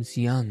becomes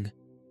young.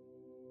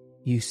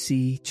 You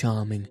see,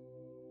 Charming,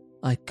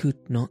 I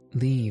could not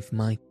leave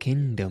my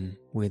kingdom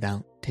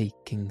without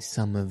taking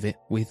some of it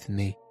with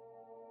me."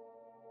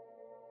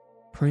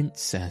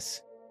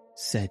 "Princess,"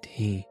 said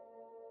he,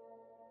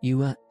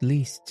 "you at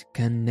least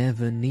can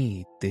never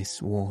need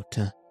this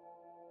water,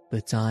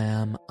 but I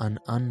am an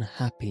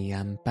unhappy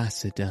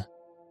ambassador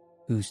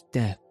whose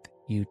death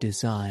you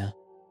desire.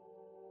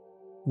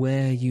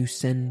 Where you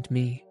send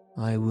me,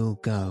 I will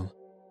go,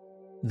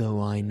 though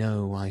I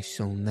know I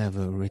shall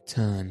never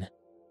return."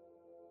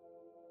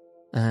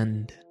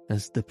 And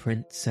as the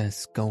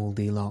Princess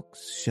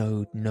Goldilocks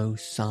showed no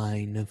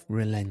sign of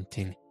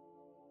relenting,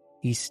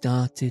 he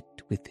started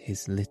with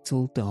his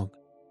little dog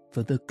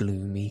for the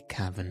gloomy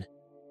cavern.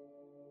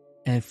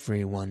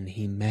 Everyone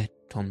he met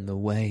on the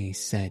way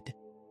said,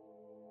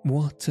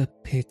 "What a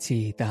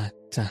pity that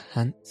a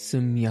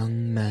handsome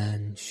young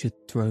man should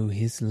throw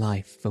his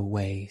life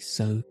away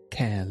so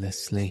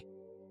carelessly.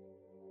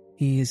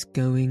 He is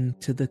going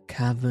to the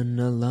cavern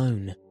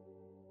alone,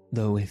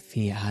 though if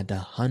he had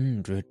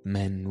 100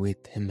 men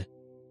with him,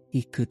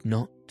 he could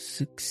not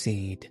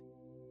succeed.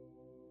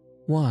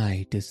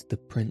 Why does the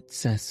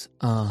princess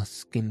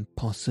ask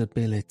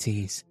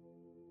impossibilities?"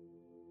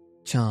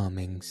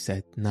 Charming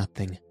said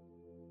nothing,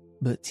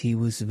 but he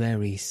was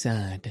very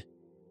sad.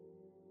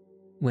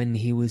 When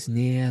he was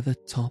near the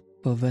top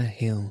of a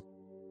hill,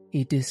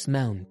 he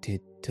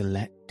dismounted to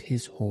let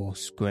his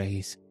horse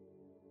graze,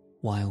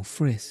 while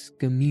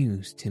Frisk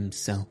amused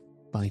himself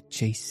by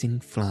chasing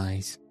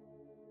flies.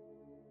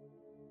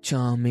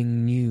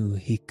 Charming knew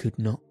he could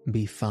not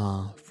be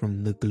far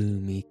from the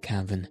gloomy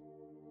cavern,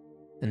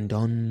 and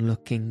on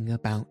looking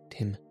about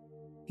him,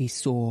 he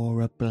saw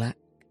a black,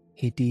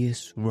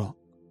 hideous rock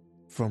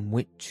from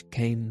which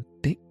came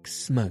thick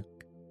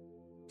smoke,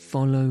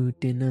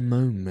 followed in a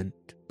moment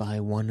by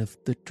one of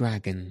the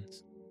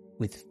dragons,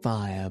 with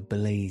fire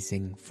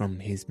blazing from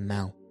his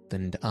mouth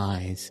and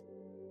eyes.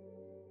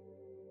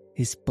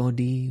 His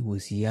body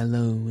was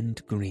yellow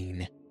and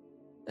green,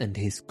 and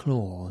his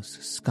claws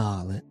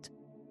scarlet,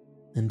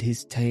 and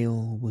his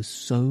tail was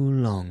so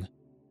long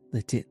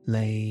that it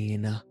lay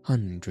in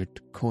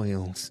 100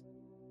 coils.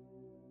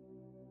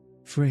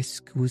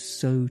 Frisk was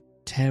so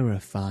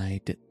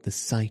terrified at the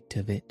sight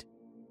of it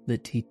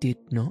that he did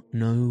not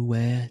know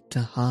where to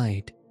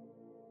hide.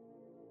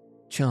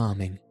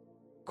 Charming,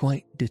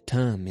 quite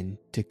determined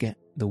to get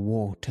the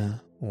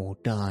water or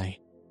die,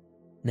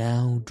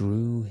 now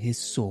drew his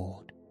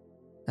sword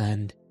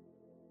and,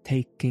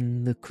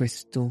 taking the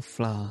crystal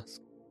flask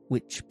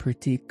which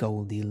pretty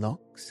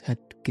Goldilocks had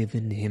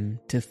given him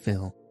to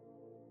fill,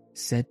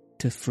 said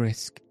to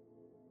Frisk,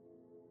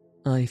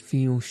 "I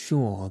feel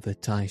sure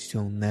that I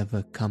shall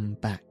never come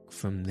back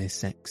from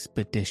this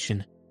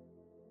expedition.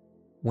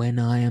 When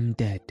I am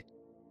dead,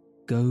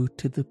 go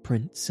to the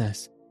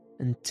princess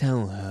and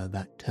tell her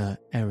that her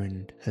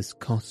errand has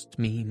cost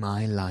me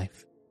my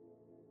life.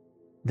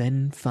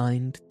 Then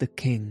find the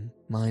king,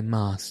 my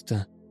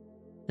master,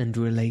 and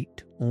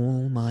relate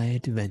all my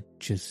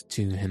adventures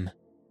to him."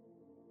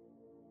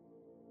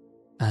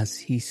 As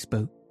he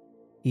spoke,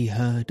 he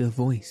heard a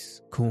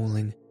voice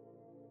calling,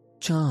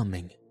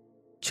 "Charming,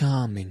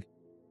 Charming."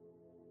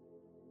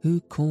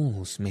 "Who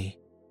calls me?"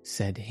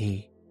 said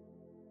he.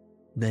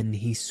 Then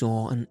he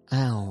saw an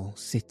owl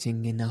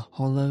sitting in a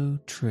hollow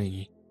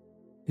tree,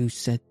 who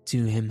said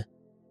to him,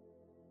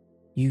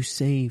 "You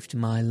saved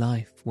my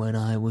life when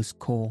I was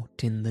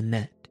caught in the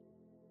net.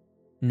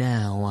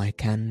 Now I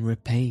can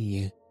repay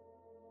you.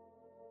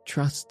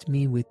 Trust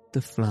me with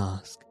the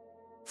flask,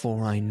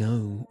 for I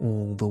know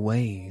all the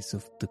ways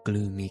of the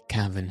gloomy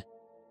cavern,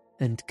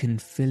 and can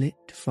fill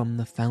it from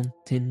the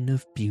fountain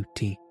of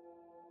beauty."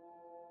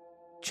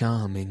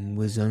 Charming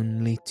was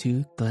only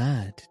too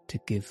glad to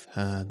give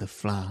her the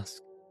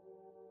flask,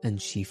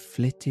 and she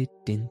flitted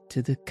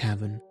into the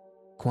cavern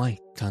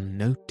quite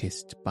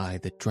unnoticed by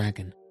the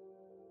dragon,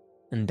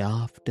 and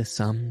after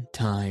some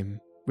time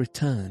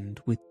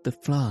returned with the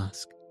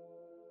flask,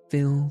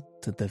 filled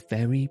to the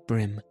very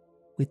brim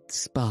with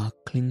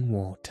sparkling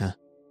water.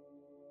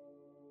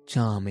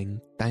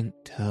 Charming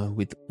thanked her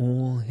with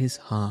all his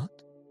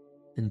heart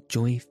and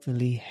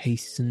joyfully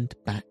hastened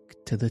back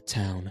to the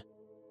town.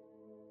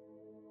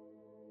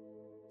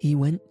 He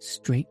went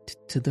straight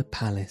to the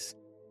palace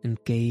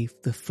and gave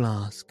the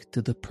flask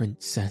to the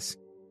princess,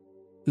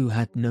 who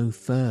had no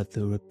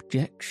further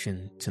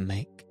objection to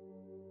make.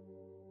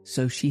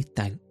 So she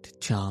thanked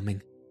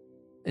Charming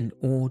and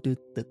ordered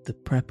that the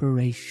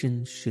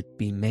preparations should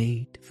be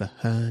made for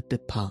her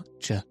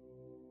departure,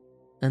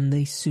 and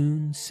they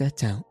soon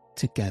set out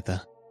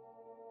together.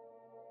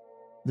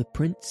 The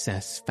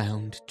princess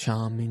found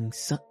Charming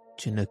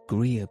such an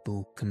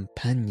agreeable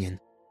companion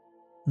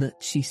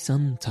that she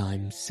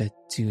sometimes said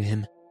to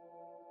him,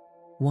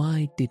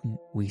 "Why didn't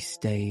we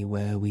stay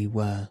where we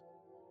were?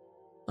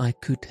 I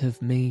could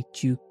have made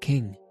you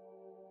king,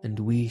 and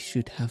we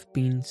should have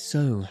been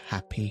so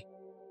happy."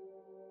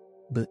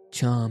 But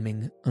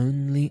Charming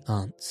only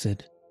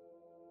answered,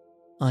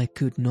 "I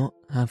could not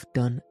have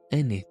done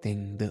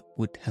anything that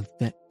would have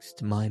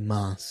vexed my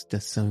master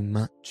so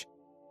much,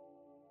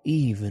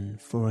 even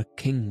for a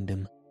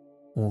kingdom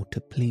or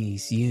to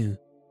please you,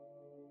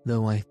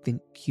 though I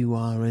think you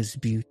are as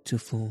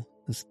beautiful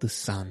as the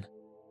sun."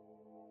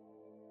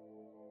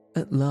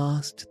 At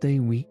last they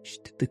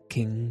reached the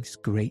king's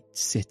great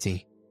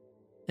city,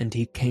 and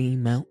he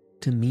came out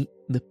to meet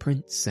the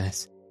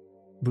princess,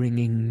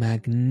 bringing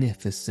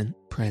magnificent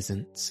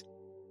presents.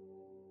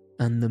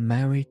 And the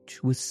marriage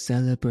was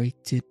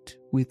celebrated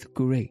with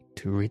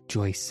great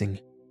rejoicing.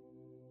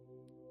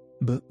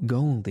 But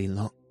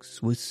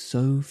Goldilocks was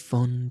so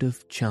fond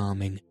of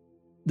Charming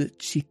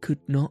that she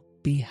could not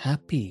be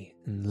happy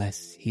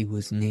unless he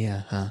was near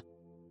her,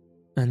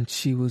 and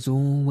she was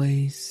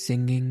always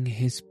singing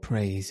his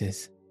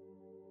praises.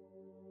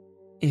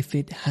 "If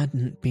it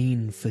hadn't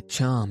been for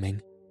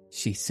Charming,"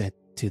 she said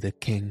to the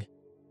king,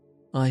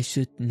 "I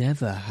should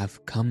never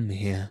have come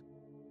here.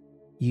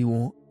 You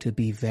ought to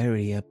be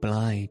very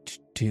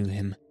obliged to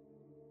him,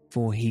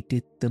 for he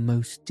did the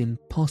most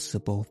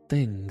impossible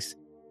things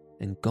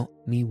and got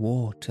me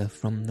water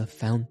from the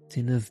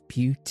fountain of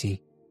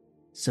beauty,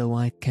 so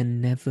I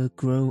can never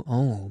grow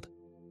old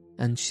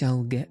and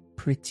shall get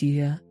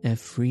prettier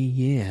every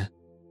year."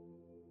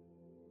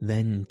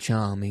 Then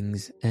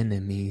Charming's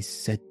enemies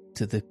said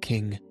to the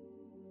king,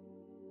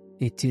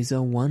 "It is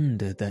a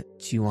wonder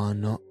that you are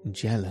not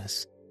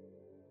jealous.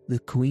 The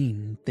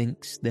queen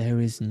thinks there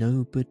is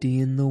nobody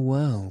in the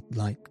world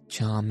like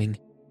Charming,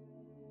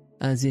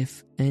 as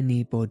if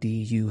anybody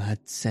you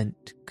had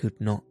sent could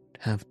not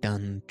have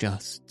done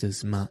just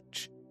as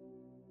much."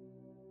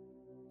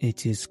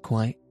 "It is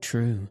quite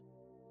true,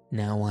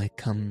 now I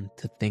come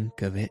to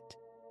think of it,"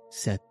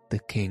 said the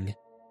king.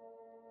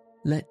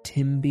 "Let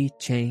him be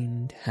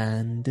chained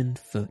hand and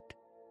foot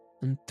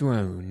and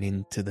thrown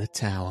into the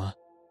tower."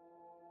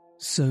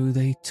 So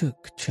they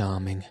took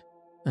Charming,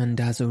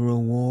 and as a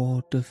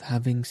reward of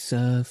having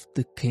served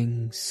the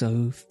king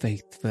so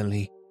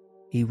faithfully,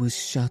 he was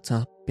shut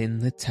up in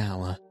the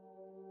tower,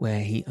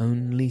 where he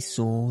only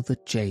saw the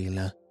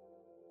jailer,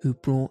 who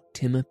brought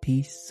him a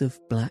piece of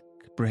black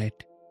bread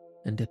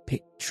and a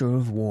pitcher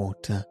of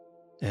water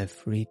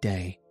every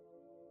day.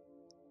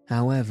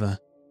 However,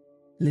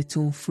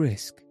 little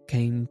Frisk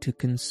came to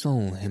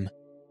console him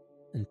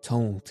and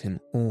told him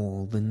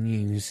all the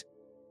news.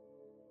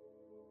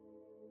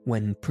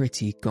 When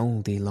pretty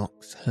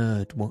Goldilocks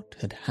heard what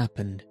had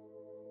happened,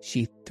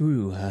 she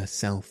threw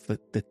herself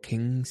at the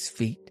king's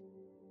feet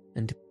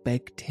and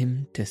begged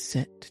him to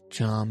set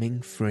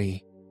Charming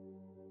free.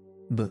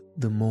 But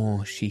the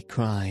more she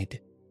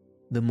cried,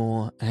 the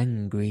more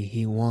angry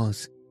he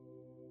was,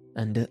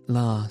 and at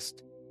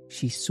last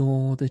she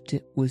saw that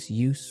it was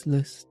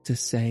useless to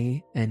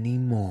say any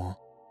more.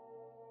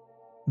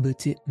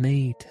 But it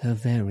made her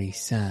very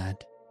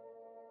sad.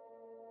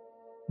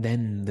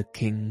 Then the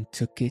king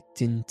took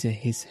it into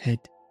his head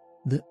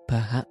that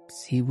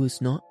perhaps he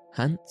was not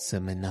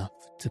handsome enough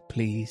to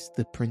please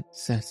the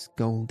Princess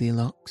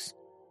Goldilocks,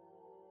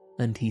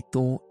 and he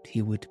thought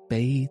he would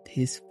bathe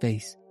his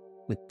face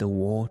with the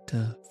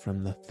water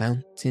from the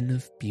fountain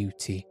of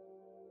beauty,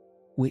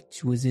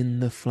 which was in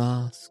the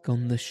flask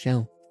on the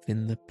shelf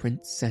in the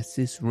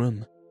princess's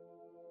room,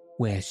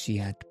 where she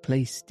had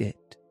placed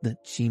it that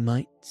she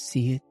might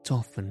see it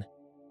often.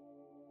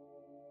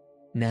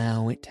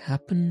 Now it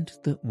happened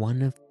that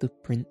one of the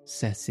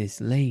princess's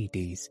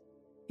ladies,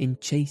 in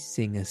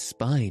chasing a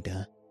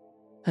spider,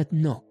 had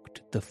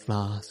knocked the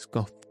flask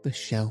off the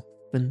shelf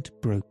and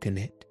broken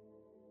it,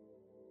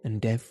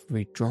 and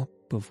every drop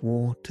of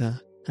water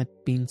had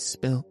been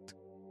spilt.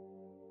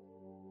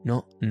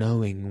 Not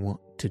knowing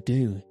what to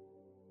do,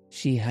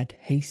 she had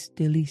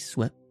hastily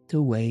swept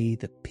away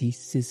the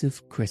pieces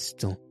of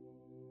crystal,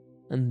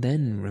 and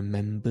then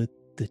remembered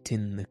that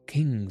in the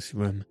king's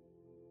room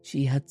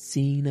she had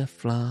seen a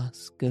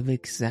flask of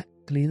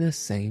exactly the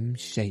same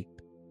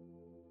shape,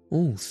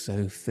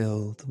 also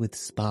filled with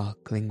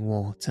sparkling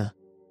water.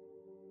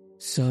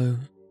 So,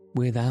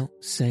 without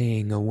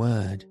saying a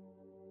word,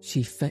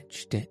 she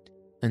fetched it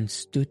and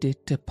stood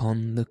it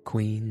upon the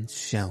queen's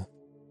shelf.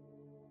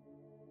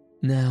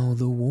 Now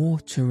the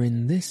water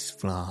in this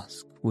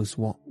flask was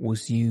what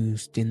was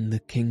used in the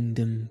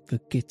kingdom for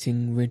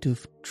getting rid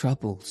of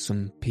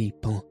troublesome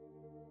people.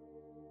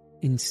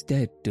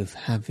 Instead of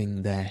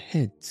having their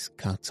heads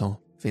cut off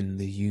in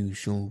the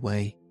usual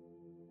way,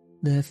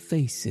 their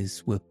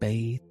faces were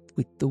bathed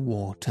with the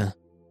water,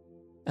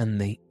 and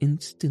they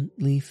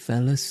instantly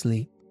fell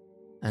asleep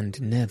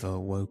and never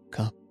woke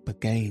up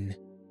again.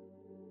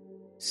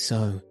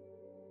 So,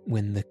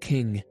 when the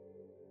king,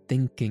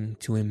 thinking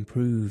to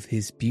improve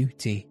his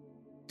beauty,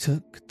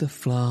 took the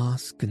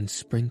flask and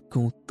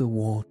sprinkled the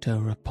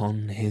water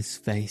upon his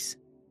face,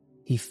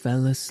 he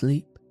fell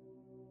asleep,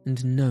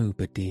 and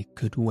nobody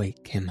could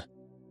wake him.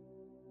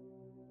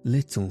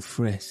 Little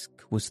Frisk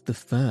was the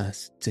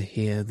first to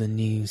hear the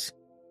news,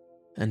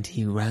 and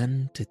he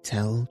ran to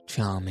tell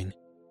Charming,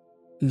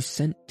 who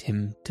sent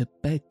him to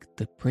beg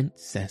the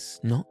princess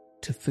not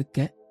to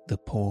forget the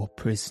poor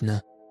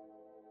prisoner.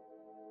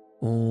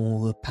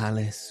 All the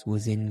palace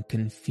was in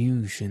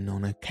confusion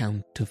on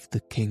account of the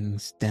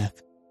king's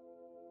death,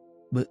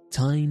 but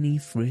tiny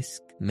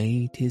Frisk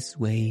made his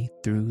way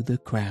through the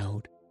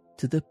crowd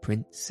to the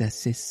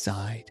princess's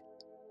side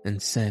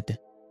and said,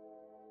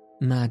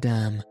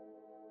 "Madame,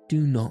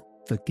 do not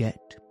forget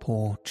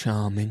poor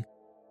Charming."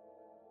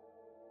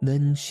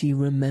 Then she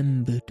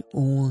remembered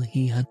all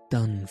he had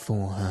done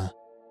for her,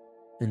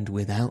 and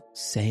without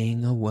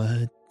saying a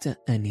word to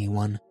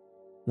anyone,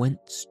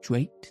 went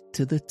straight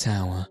to the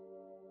tower,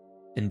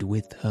 and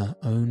with her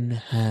own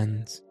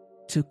hands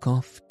took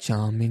off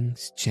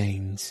Charming's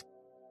chains.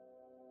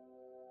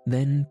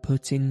 Then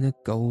putting a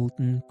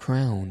golden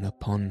crown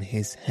upon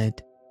his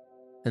head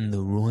and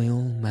the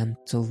royal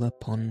mantle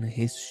upon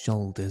his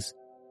shoulders,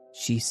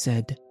 she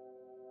said,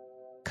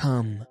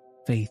 "Come,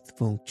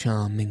 faithful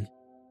Charming,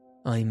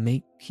 I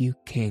make you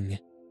king,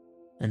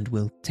 and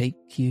will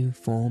take you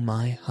for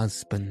my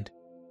husband."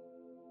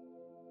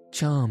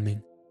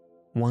 Charming,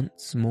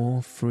 once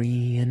more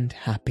free and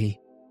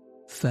happy,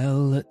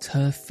 fell at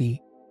her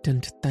feet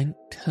and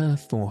thanked her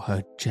for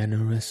her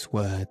generous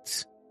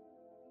words.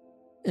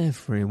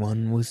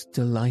 Everyone was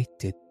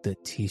delighted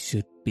that he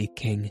should be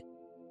king,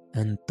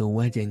 and the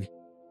wedding,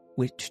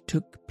 which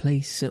took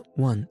place at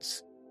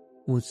once,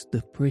 was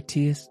the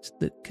prettiest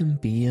that can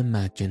be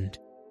imagined,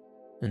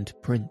 and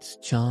Prince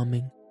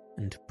Charming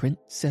and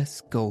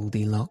Princess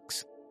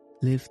Goldilocks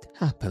lived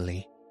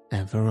happily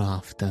ever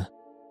after.